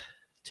up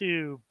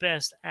to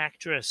Best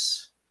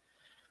Actress.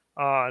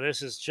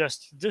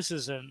 This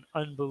is an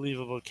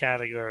unbelievable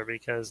category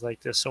because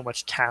there's so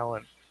much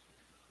talent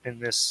in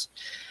this.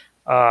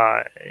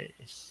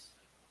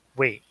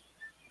 Wait.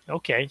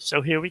 Okay,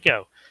 so here we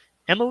go.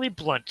 Emily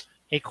Blunt,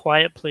 A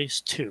Quiet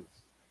Place 2.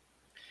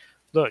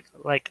 Look,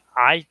 like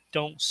I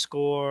don't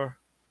score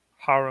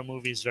horror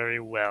movies very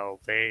well.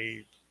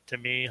 To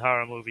me,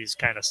 horror movies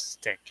kind of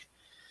stink.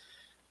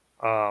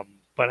 But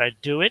I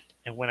do it,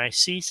 and when I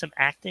see some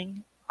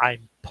acting, I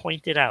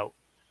point it out.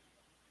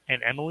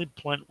 And Emily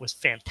Blunt was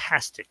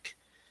fantastic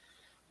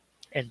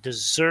and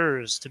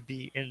deserves to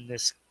be in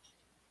this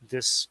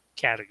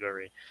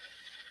category.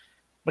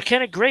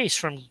 McKenna Grace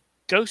from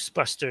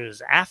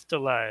Ghostbusters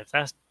Afterlife.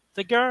 That's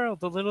the girl,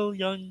 the little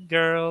young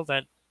girl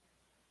that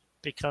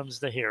becomes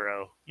the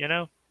hero.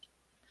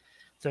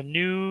 The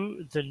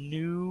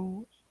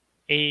new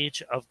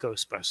age of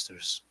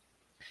Ghostbusters.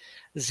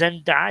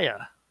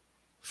 Zendaya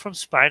from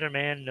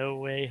Spider-Man No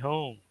Way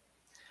Home.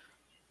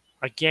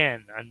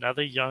 Again,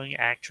 another young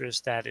actress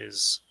that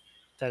is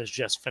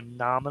just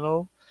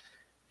phenomenal.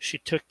 She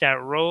took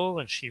that role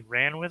and she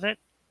ran with it,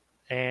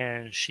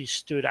 and she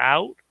stood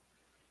out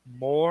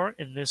more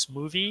in this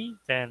movie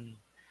than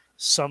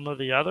some of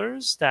the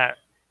others that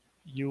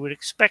you would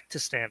expect to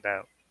stand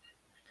out.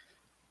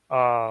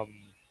 Um,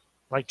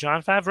 like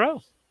John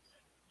Favreau,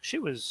 she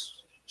was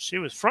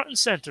front and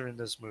center in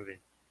this movie.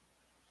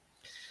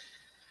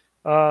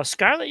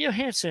 Scarlett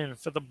Johansson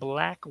for the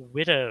Black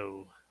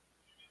Widow,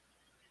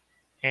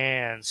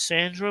 and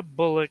Sandra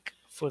Bullock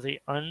for the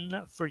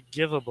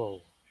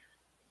Unforgivable.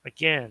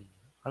 Again,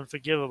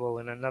 Unforgivable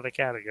in another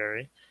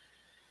category.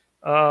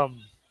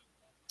 Um,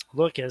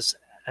 Look, as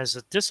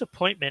a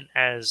disappointment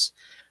as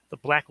the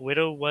Black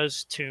Widow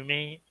was to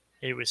me,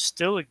 it was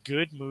still a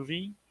good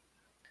movie.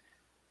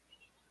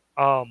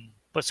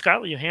 But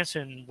Scarlett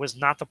Johansson was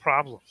not the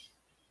problem.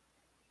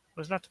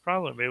 Was not the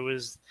problem. It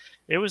was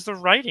the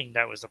writing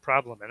that was the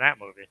problem in that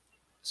movie.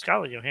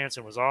 Scarlett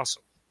Johansson was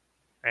awesome,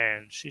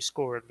 and she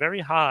scored very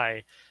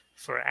high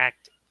for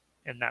acting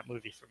in that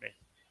movie for me.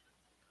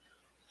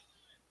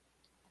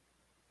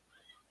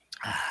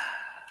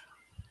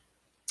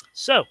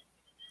 So,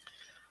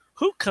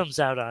 who comes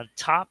out on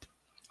top?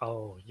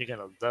 Oh, you're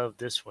gonna love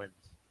this one.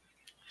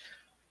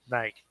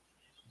 Like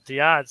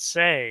the odds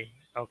say,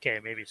 okay,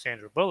 maybe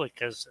Sandra Bullock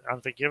because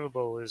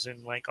Unforgivable is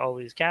in like all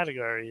these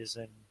categories,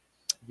 and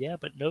yeah,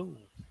 but no,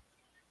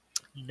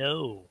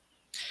 no.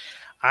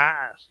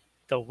 Ah,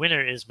 the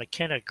winner is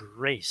McKenna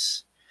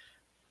Grace.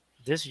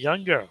 This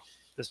young girl,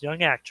 this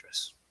young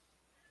actress,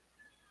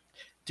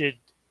 did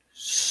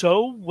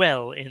so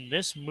well in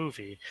this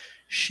movie.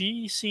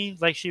 She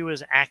seemed like she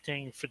was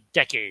acting for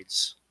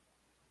decades.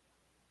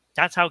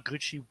 That's how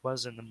good she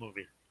was in the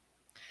movie.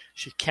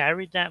 She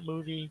carried that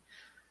movie,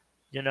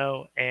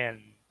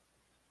 and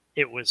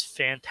it was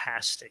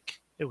fantastic.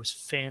 It was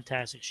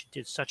fantastic. She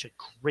did such a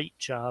great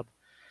job.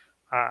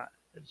 Uh,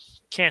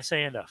 can't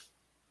say enough.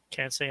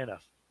 Can't say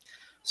enough.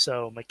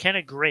 So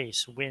McKenna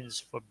Grace wins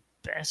for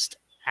Best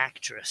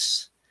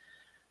Actress.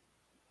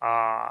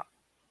 Uh,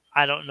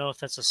 I don't know if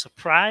that's a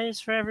surprise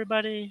for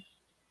everybody.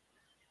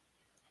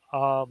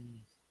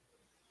 Um,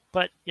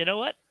 but you know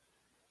what?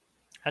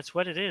 That's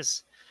what it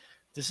is.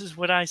 This is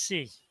what I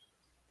see.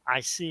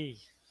 I see.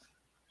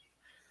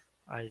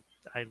 I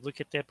I look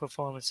at their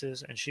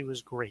performances, and she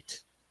was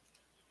great.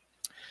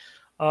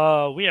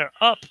 We are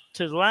up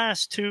to the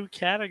last two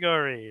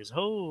categories.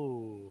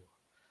 Oh,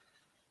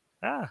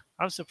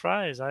 I'm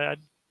surprised. I'm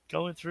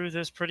going through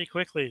this pretty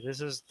quickly.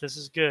 This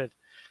is good.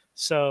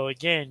 So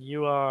again,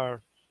 you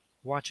are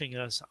watching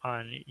us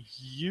on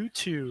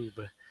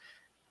YouTube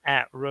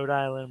at Rhode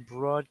Island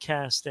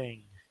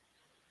Broadcasting.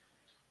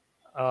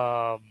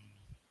 Um,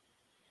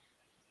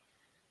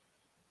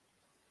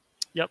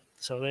 yep.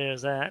 So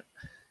there's that.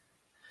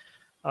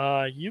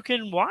 You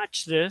can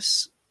watch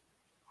this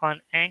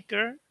on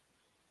Anchor.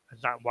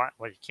 Not well,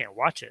 you can't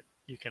watch it.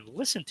 You can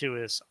listen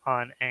to us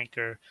on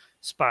Anchor,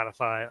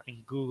 Spotify,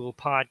 and Google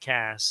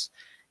Podcasts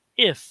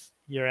if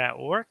you're at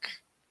work.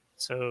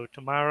 So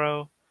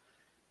tomorrow,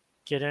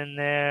 get in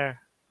there,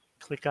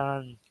 click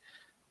on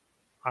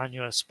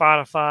your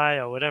Spotify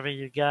or whatever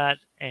you got,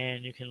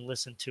 and you can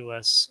listen to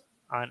us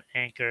on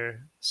Anchor,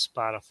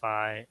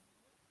 Spotify,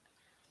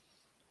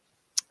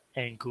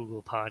 and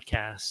Google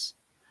Podcasts.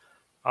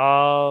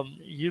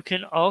 You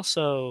can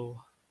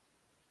also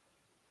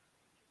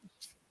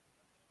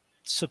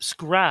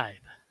subscribe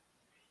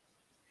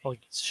or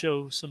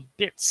show some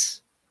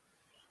bits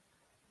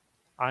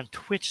on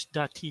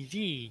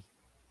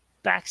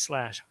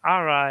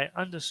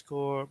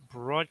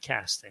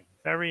twitch.tv/RI_broadcasting.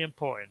 Very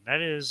important.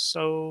 That is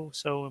so,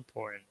 so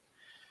important.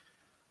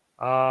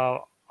 Uh,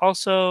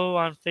 Also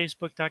on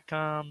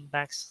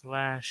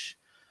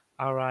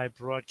Facebook.com/RI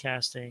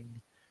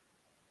broadcasting.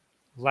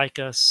 Like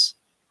us,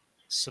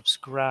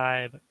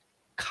 subscribe,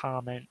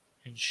 comment,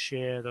 and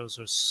share. Those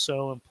are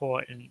so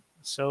important.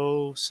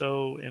 So,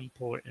 so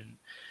important.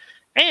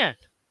 And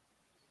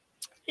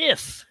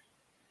if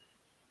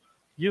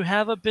you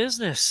have a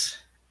business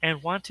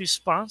and want to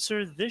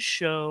sponsor this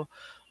show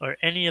or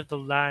any of the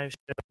live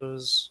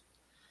shows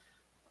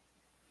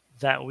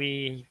that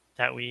we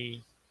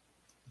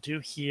do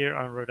here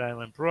on Rhode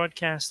Island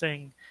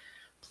Broadcasting,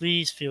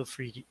 please feel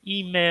free to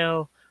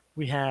email.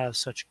 We have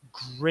such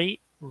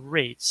great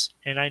rates,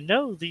 and I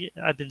know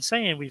I've been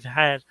saying we've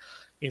had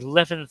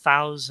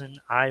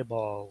 11,000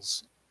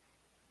 eyeballs,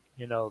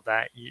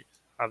 that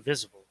are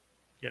visible,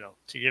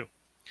 to you.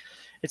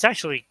 It's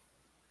actually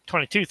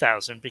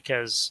 22,000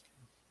 because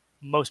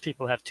most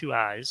people have two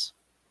eyes.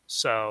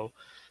 So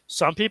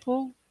some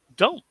people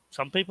don't.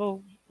 Some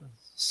people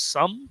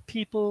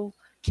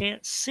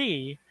can't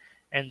see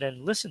and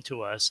then listen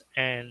to us,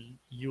 and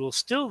you will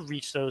still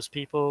reach those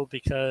people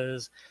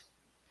because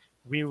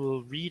we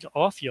will read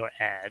off your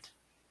ad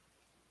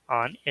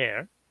on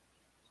air,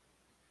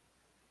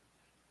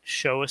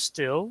 show a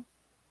still,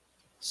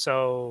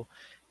 so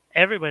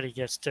everybody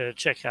gets to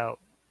check out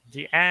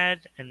the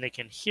ad and they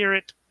can hear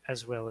it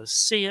as well as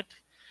see it.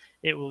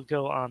 It will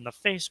go on the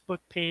Facebook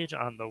page,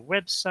 on the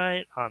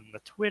website, on the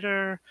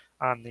Twitter,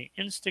 on the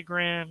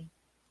Instagram.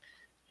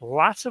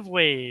 Lots of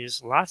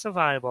ways, lots of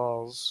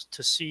eyeballs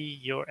to see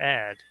your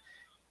ad.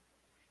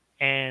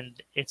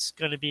 And it's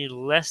going to be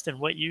less than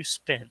what you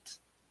spent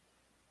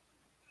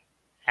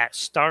at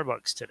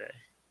Starbucks today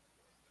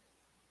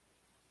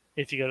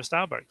if you go to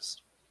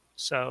Starbucks.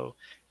 So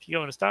if you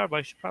go into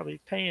Starbucks, you're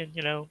probably paying,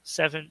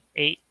 $7,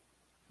 $8,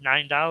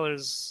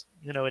 $9,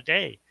 a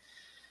day.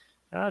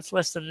 It's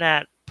less than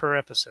that per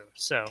episode.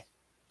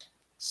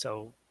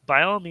 So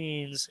by all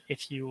means,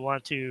 if you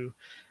want to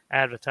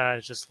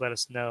advertise, just let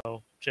us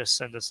know. Just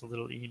send us a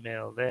little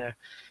email there.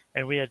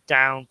 And we are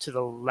down to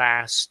the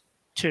last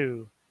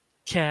two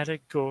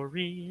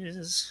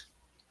categories.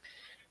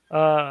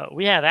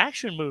 We have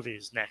action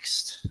movies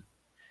next.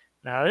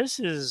 Now this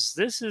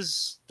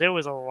is there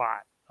was a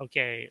lot.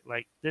 Okay,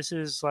 like this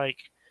is like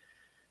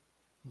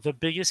the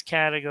biggest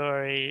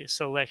category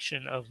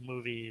selection of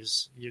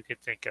movies you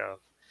could think of.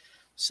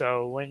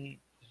 So when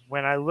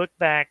I look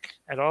back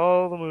at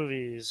all the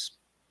movies,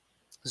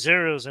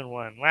 Zeros in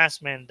One,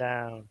 Last Man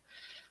Down,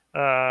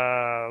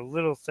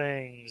 Little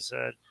Things,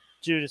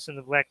 Judas and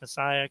the Black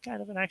Messiah,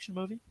 kind of an action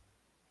movie.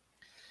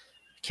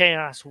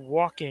 Chaos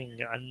Walking,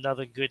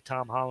 another good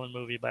Tom Holland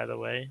movie, by the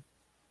way.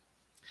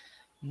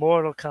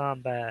 Mortal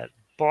Kombat,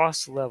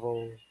 Boss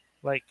Level,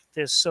 like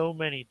there's so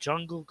many.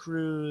 Jungle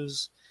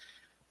Cruise,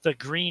 The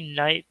Green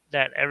Knight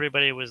that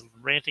everybody was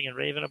ranting and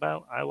raving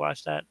about. I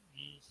watched that.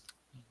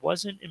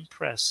 Wasn't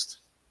impressed.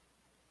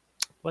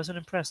 Wasn't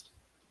impressed.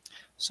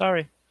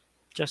 Sorry.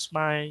 Just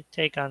my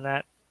take on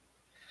that.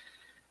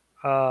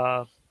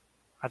 Uh,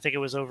 I think it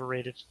was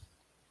overrated.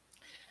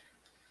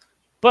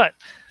 But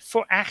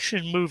for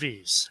action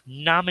movies,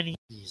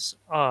 nominees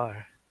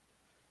are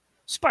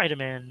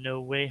Spider-Man No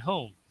Way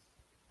Home,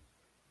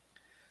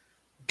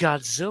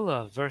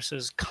 Godzilla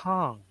vs.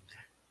 Kong,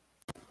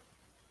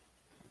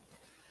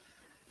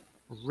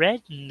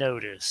 Red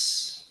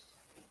Notice.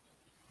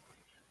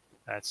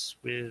 That's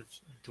with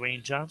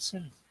Dwayne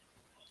Johnson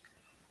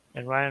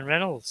and Ryan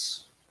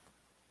Reynolds.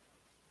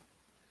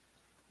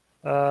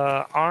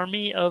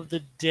 Army of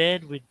the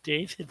Dead with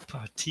David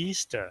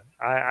Bautista.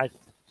 I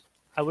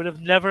would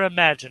have never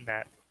imagined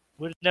that.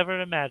 Would have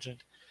never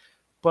imagined.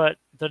 But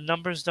the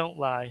numbers don't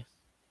lie.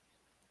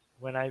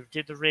 When I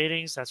did the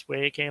ratings, that's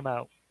where it came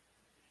out.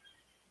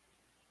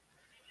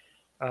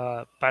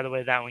 By the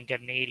way, that one got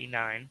an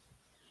 89.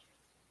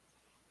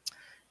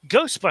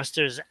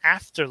 Ghostbusters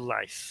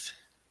Afterlife.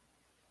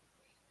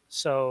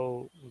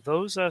 So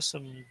those are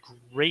some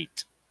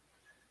great,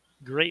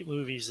 great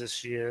movies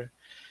this year.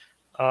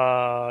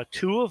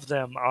 Two of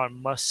them are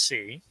must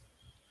see.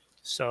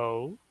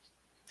 So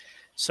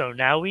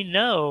now we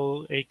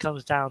know it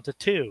comes down to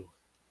two.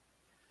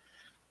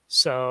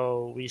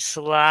 So we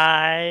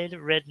slide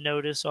Red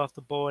Notice off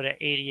the board at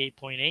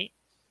 88.8.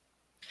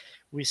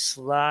 We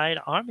slide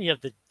Army of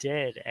the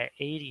Dead at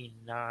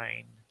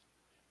 89.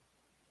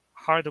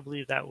 Hard to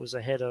believe that was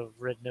ahead of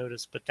Red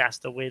Notice, but that's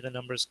the way the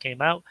numbers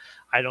came out.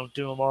 I don't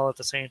do them all at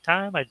the same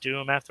time. I do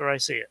them after I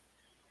see it.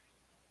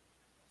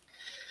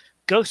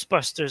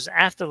 Ghostbusters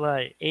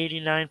Afterlife,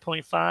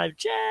 89.5.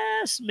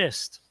 Just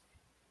missed.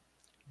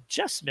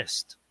 Just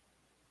missed.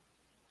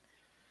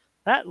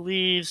 That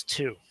leaves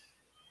two.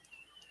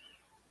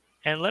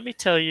 And let me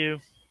tell you,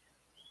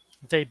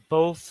 they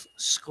both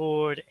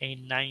scored a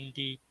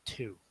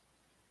 92.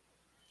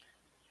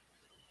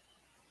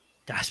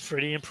 That's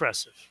pretty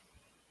impressive.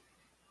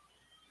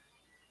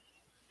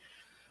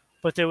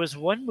 But there was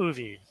one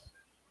movie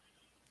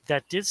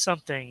that did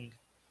something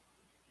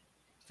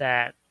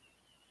that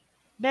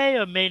may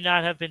or may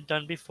not have been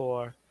done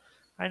before.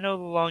 I know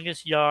The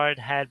Longest Yard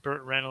had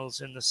Burt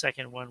Reynolds in the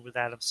second one with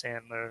Adam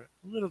Sandler.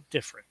 A little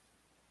different.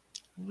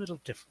 A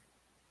little different.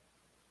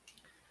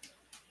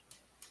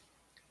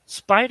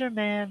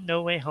 Spider-Man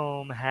No Way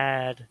Home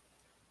had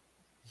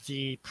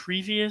the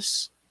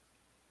previous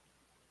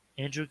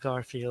Andrew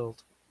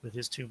Garfield with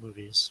his two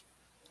movies.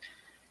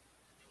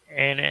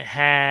 And it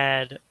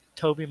had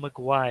Tobey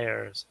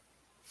Maguire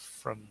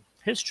from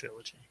his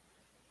trilogy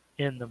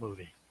in the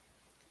movie.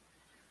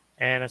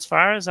 And as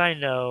far as I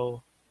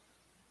know,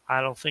 I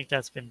don't think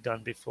that's been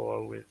done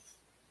before with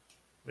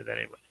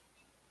anybody.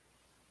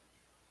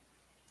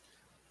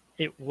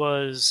 It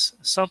was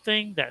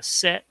something that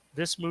set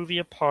this movie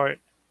apart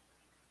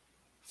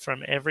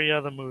from every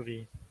other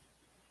movie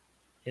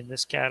in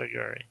this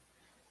category.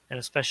 and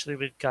especially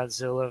with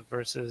Godzilla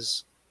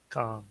versus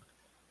Kong.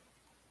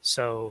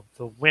 So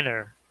the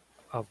winner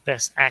of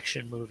Best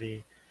Action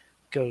Movie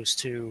goes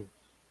to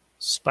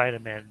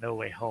Spider-Man: No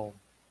Way Home.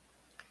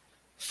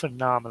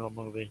 Phenomenal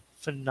movie,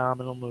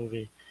 phenomenal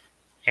movie,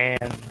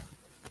 and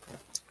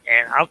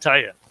I'll tell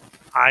you,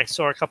 I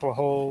saw a couple of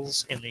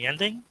holes in the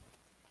ending,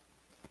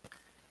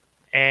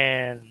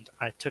 and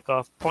I took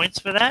off points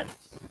for that.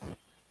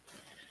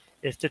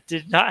 If it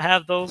did not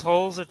have those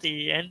holes at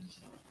the end,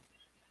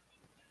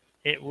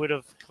 it would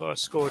have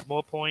scored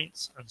more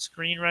points on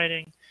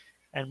screenwriting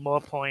and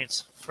more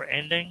points for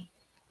ending,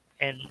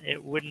 and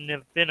it wouldn't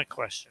have been a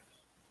question.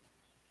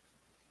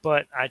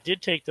 But I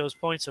did take those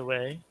points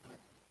away,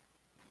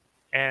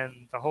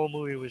 and the whole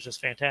movie was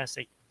just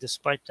fantastic.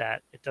 Despite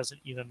that, it doesn't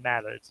even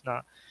matter. It's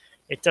not.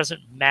 It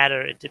doesn't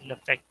matter. It didn't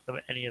affect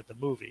any of the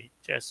movie.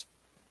 Just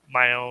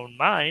my own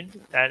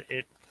mind that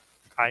it.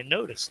 I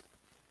noticed.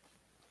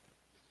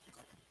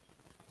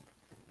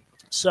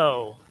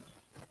 So,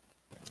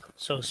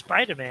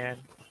 Spider-Man: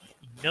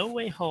 No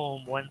Way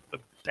Home won for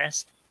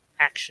Best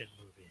Action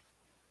Movie.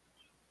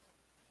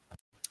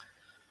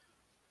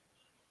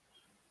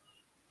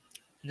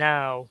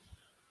 Now,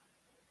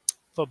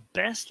 for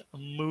Best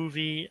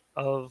Movie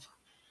of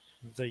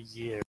the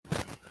Year,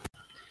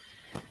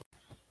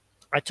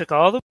 I took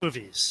all the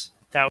movies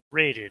that were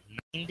rated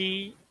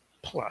 90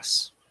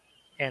 plus,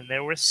 and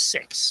there were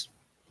 6.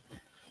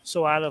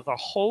 So out of the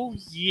whole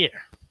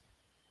year,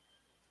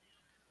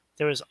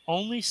 there was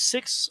only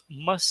 6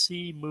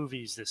 must-see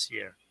movies this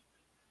year.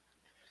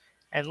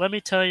 And let me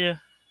tell you,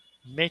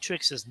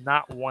 Matrix is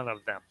not one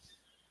of them.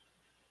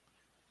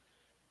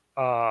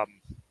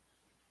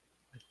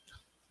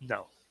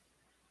 No,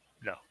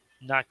 no,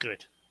 not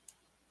good.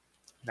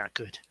 Not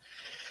good.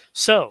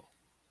 So,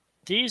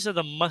 these are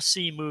the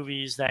must-see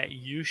movies that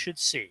you should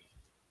see.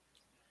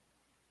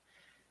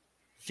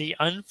 The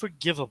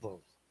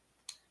Unforgivable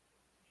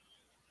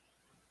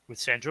with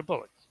Sandra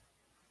Bullock.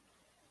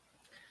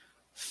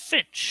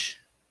 Finch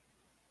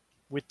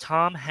with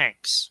Tom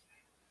Hanks,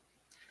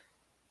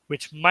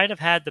 which might have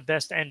had the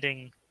best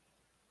ending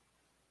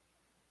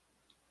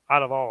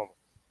out of all of them.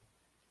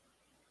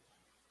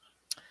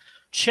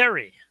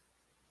 Cherry,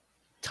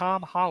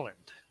 Tom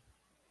Holland.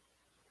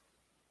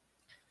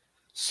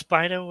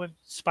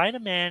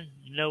 Spider-Man: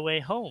 No Way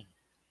Home,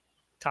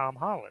 Tom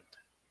Holland.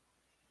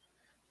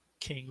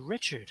 King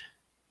Richard,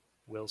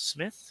 Will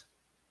Smith.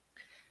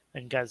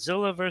 And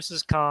Godzilla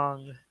vs.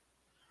 Kong,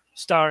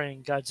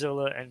 starring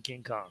Godzilla and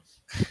King Kong.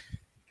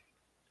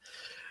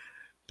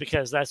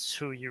 Because that's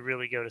who you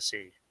really go to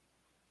see.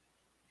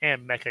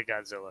 And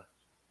Mechagodzilla.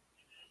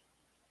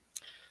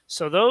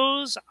 So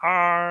those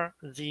are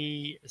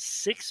the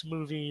 6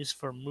 movies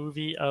for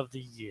Movie of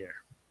the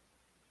Year.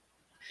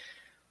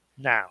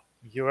 Now,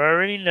 you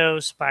already know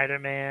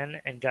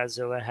Spider-Man and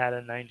Godzilla had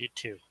a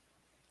 92.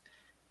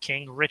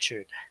 King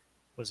Richard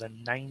was a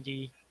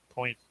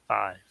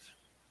 90.5.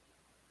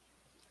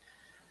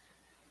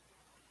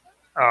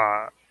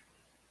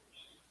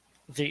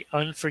 The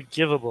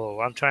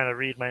Unforgivable, I'm trying to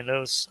read my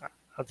notes.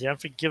 The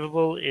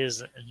Unforgivable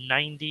is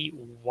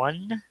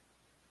 91.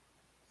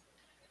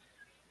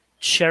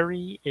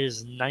 Cherry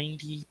is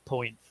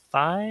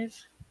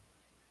 90.5.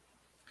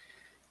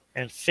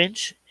 And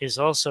Finch is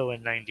also a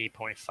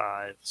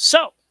 90.5.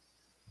 So,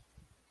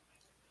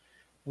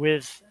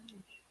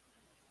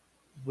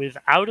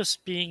 without us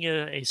being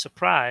a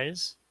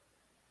surprise,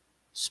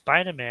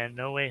 Spider-Man: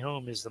 No Way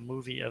Home is the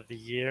movie of the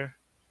year.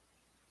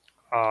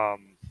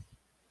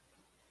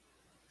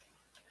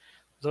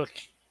 Look,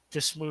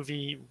 this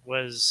movie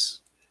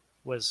was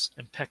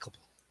impeccable.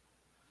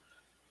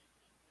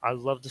 I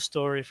love the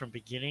story from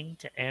beginning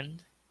to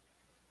end.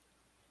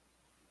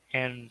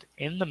 And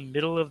in the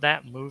middle of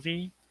that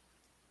movie,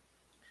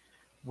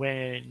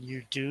 when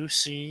you do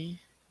see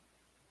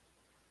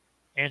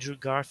Andrew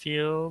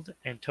Garfield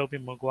and Tobey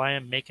Maguire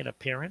make an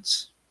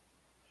appearance,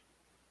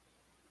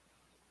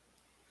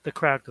 the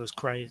crowd goes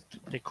crazy.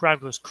 The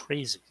crowd goes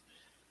crazy.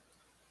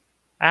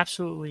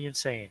 Absolutely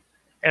insane.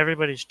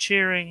 Everybody's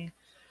cheering.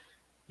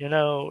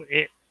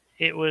 It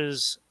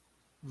was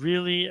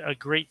really a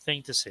great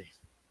thing to see.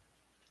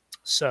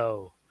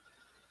 So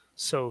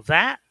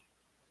that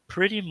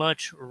pretty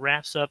much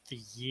wraps up the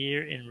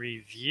year in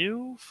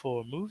review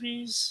for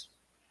movies.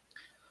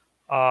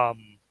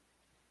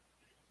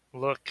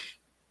 Look,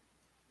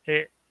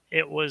 it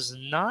was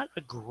not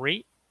a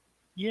great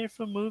year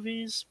for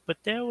movies, but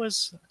there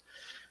was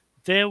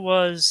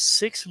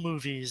 6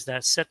 movies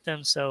that set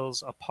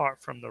themselves apart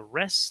from the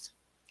rest.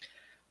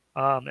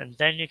 And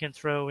then you can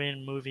throw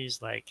in movies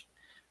like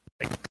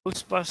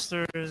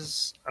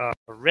Ghostbusters,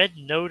 Red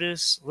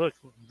Notice. Look,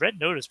 Red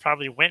Notice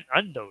probably went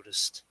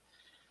unnoticed.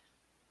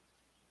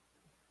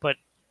 But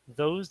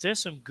there's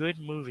some good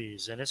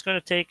movies, and it's going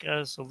to take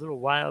us a little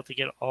while to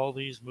get all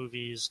these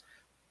movies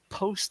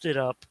posted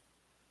up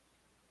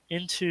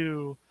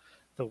into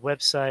the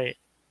website.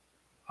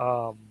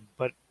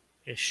 But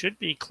it should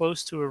be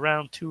close to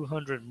around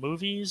 200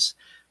 movies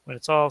when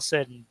it's all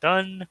said and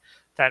done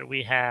that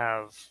we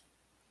have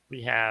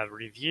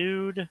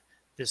reviewed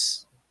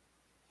this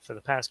for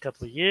the past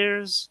couple of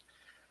years.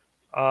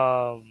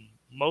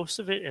 Most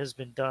of it has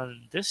been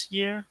done this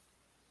year,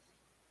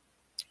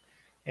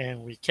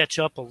 and we catch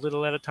up a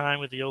little at a time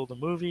with the older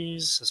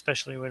movies,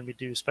 especially when we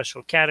do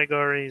special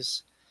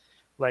categories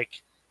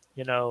like,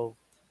 you know,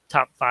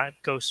 top 5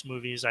 ghost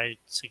movies. I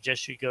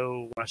suggest you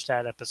go watch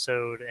that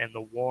episode, and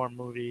the war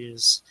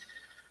movies,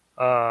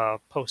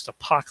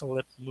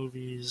 post-apocalypse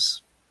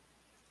movies.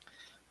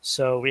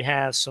 So we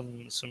have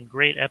some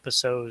great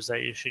episodes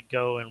that you should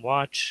go and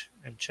watch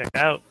and check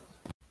out.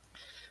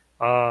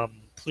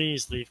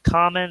 Please leave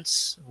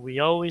comments. We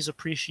always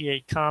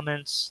appreciate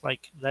comments.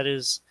 Like that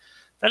is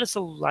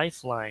the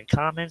lifeline.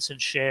 Comments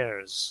and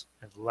shares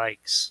and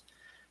likes.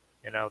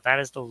 That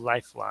is the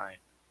lifeline.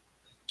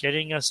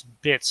 Getting us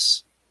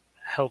bits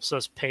helps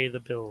us pay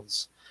the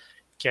bills.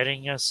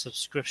 Getting us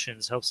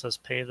subscriptions helps us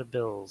pay the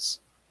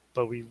bills.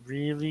 But we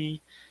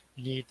really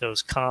need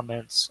those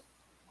comments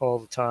all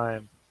the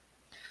time.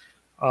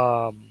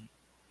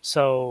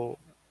 So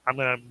I'm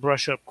going to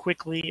brush up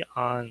quickly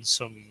on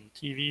some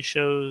TV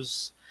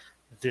shows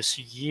this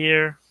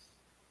year.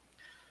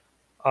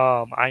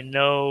 I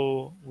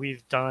know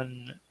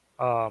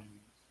um,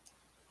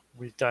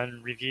 we've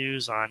done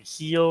reviews on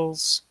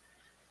Heels.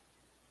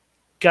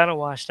 Gotta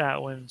watch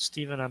that one.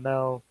 Stephen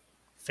Amell,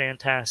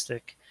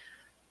 fantastic.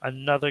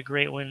 Another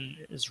great one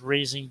is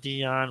Raising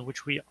Dion,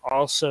 which we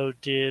also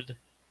did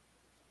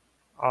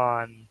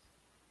on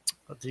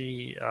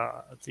the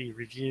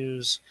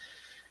reviews.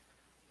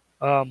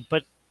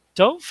 But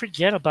don't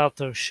forget about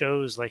those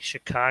shows like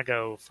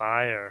Chicago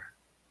Fire.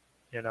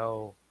 You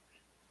know,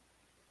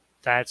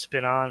 that's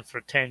been on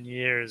for 10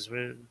 years.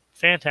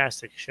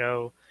 Fantastic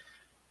show.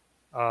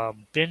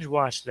 Binge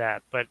watch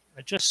that. But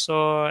I just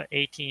saw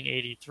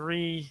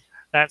 1883.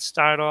 That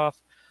start off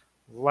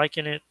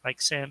liking it,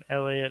 like Sam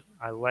Elliott.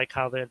 I like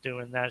how they're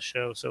doing that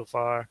show so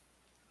far.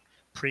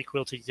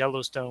 Prequel to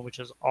Yellowstone, which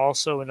is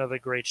also another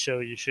great show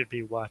you should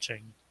be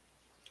watching.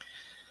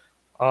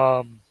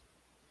 Um,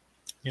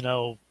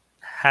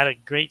 had a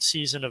great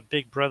season of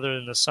Big Brother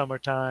in the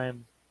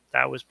summertime.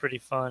 That was pretty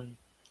fun.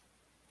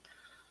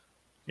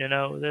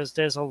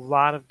 There's a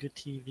lot of good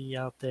TV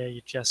out there.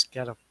 You just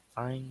gotta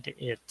find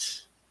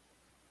it.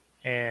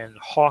 And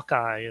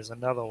Hawkeye is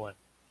another one.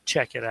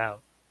 Check it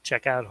out.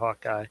 Check out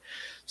Hawkeye.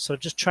 So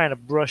just trying to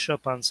brush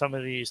up on some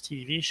of these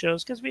TV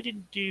shows because we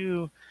didn't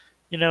do,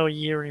 a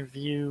year in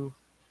review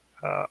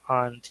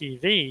on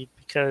TV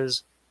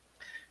because,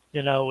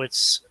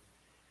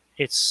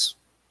 it's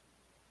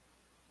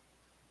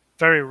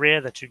very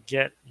rare that you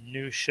get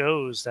new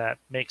shows that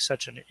make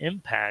such an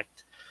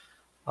impact.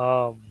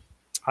 I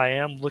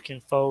am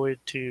looking forward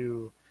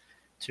to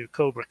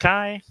Cobra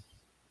Kai.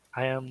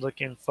 I am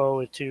looking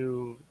forward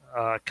to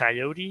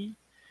Coyote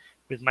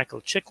with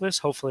Michael Chiklis.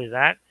 Hopefully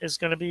that is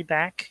going to be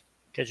back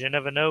because you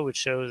never know with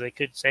shows. They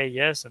could say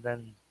yes and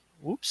then,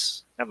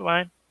 whoops, never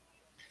mind.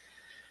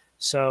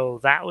 So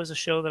that was a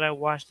show that I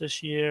watched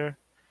this year.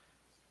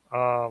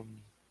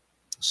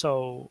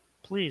 So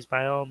please,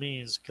 by all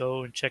means,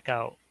 go and check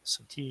out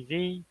some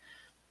TV.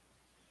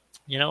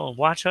 And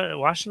watch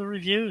the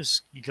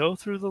reviews. You go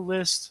through the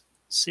list,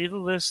 see the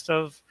list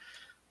of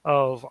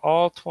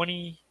all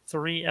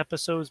 23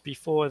 episodes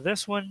before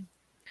this one,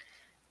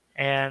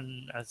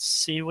 and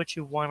see what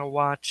you want to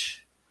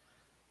watch.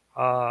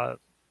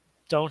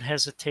 Don't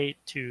hesitate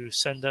to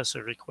send us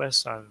a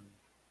request on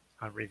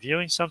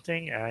reviewing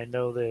something. I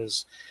know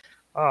there's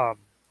I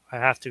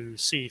have to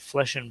see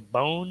Flesh and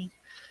Bone.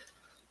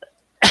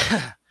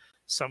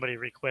 Somebody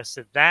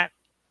requested that.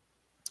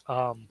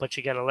 But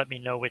you got to let me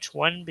know which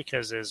one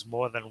because there's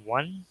more than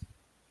one.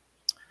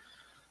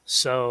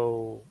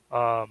 So,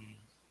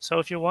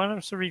 if you want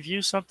us to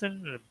review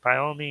something, by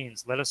all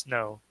means, let us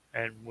know,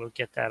 and we'll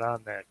get that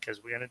on there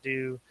because we're gonna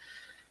do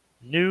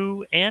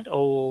new and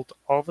old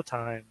all the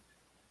time.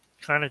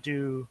 Gonna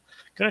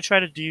try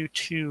to do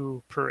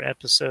 2 per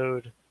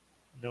episode,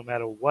 no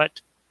matter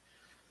what.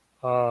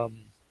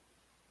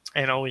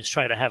 And always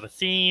try to have a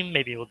theme.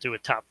 Maybe we'll do a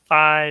top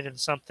 5 and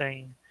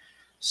something.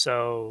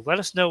 So let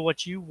us know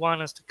what you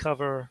want us to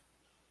cover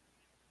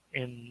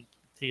in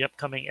the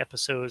upcoming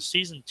episodes.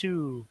 Season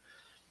 2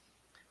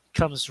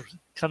 comes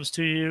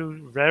to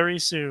you very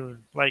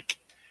soon, like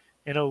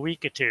in a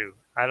week or 2.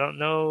 I don't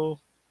know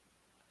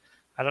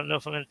if I'm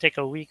going to take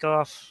a week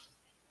off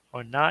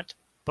or not,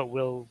 but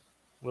we'll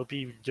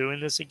be doing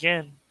this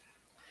again.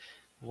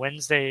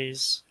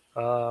 Wednesdays,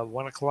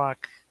 1:00.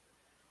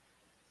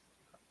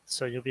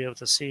 So you'll be able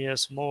to see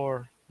us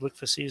more. Look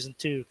for season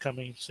 2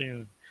 coming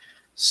soon.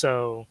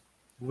 So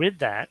with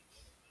that,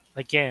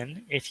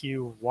 again, if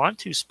you want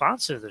to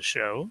sponsor the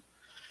show,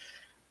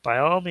 by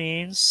all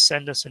means,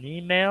 send us an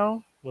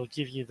email. We'll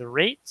give you the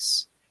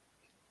rates.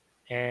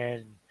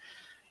 And,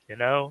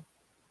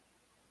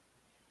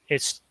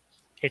 it's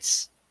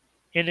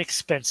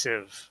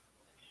inexpensive.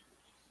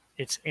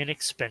 It's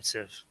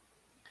inexpensive.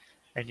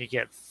 And you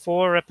get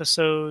 4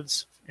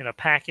 episodes in a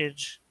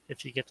package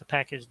if you get the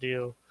package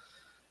deal.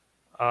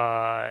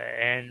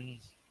 And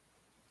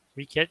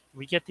we get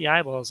the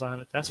eyeballs on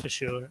it, that's for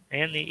sure,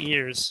 and the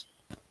ears.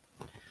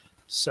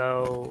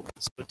 So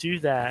do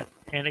that.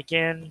 And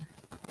again,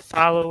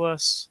 follow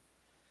us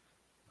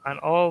on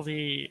all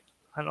the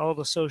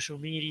social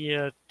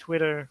media,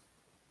 Twitter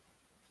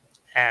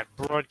at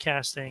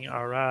Broadcasting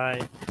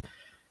RI,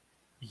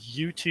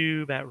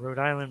 YouTube at Rhode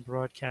Island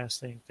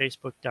Broadcasting,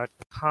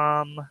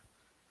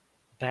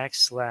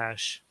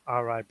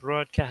 Facebook.com/RI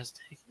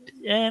Broadcasting,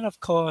 and of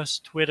course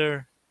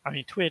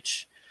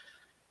Twitch,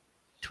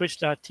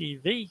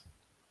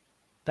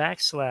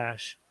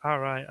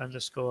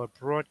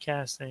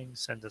 Twitch.tv/RI_broadcasting.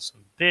 Send us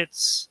some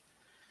bits,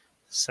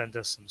 send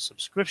us some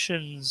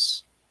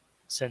subscriptions,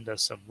 send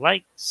us some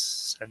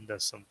likes, send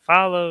us some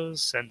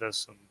follows, send us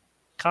some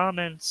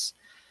comments,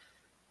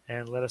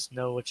 and let us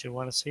know what you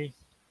want to see.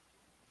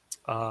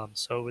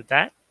 So with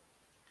that,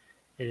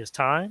 it is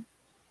time.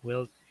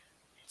 We'll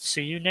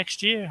see you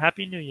next year.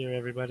 Happy New Year,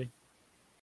 everybody.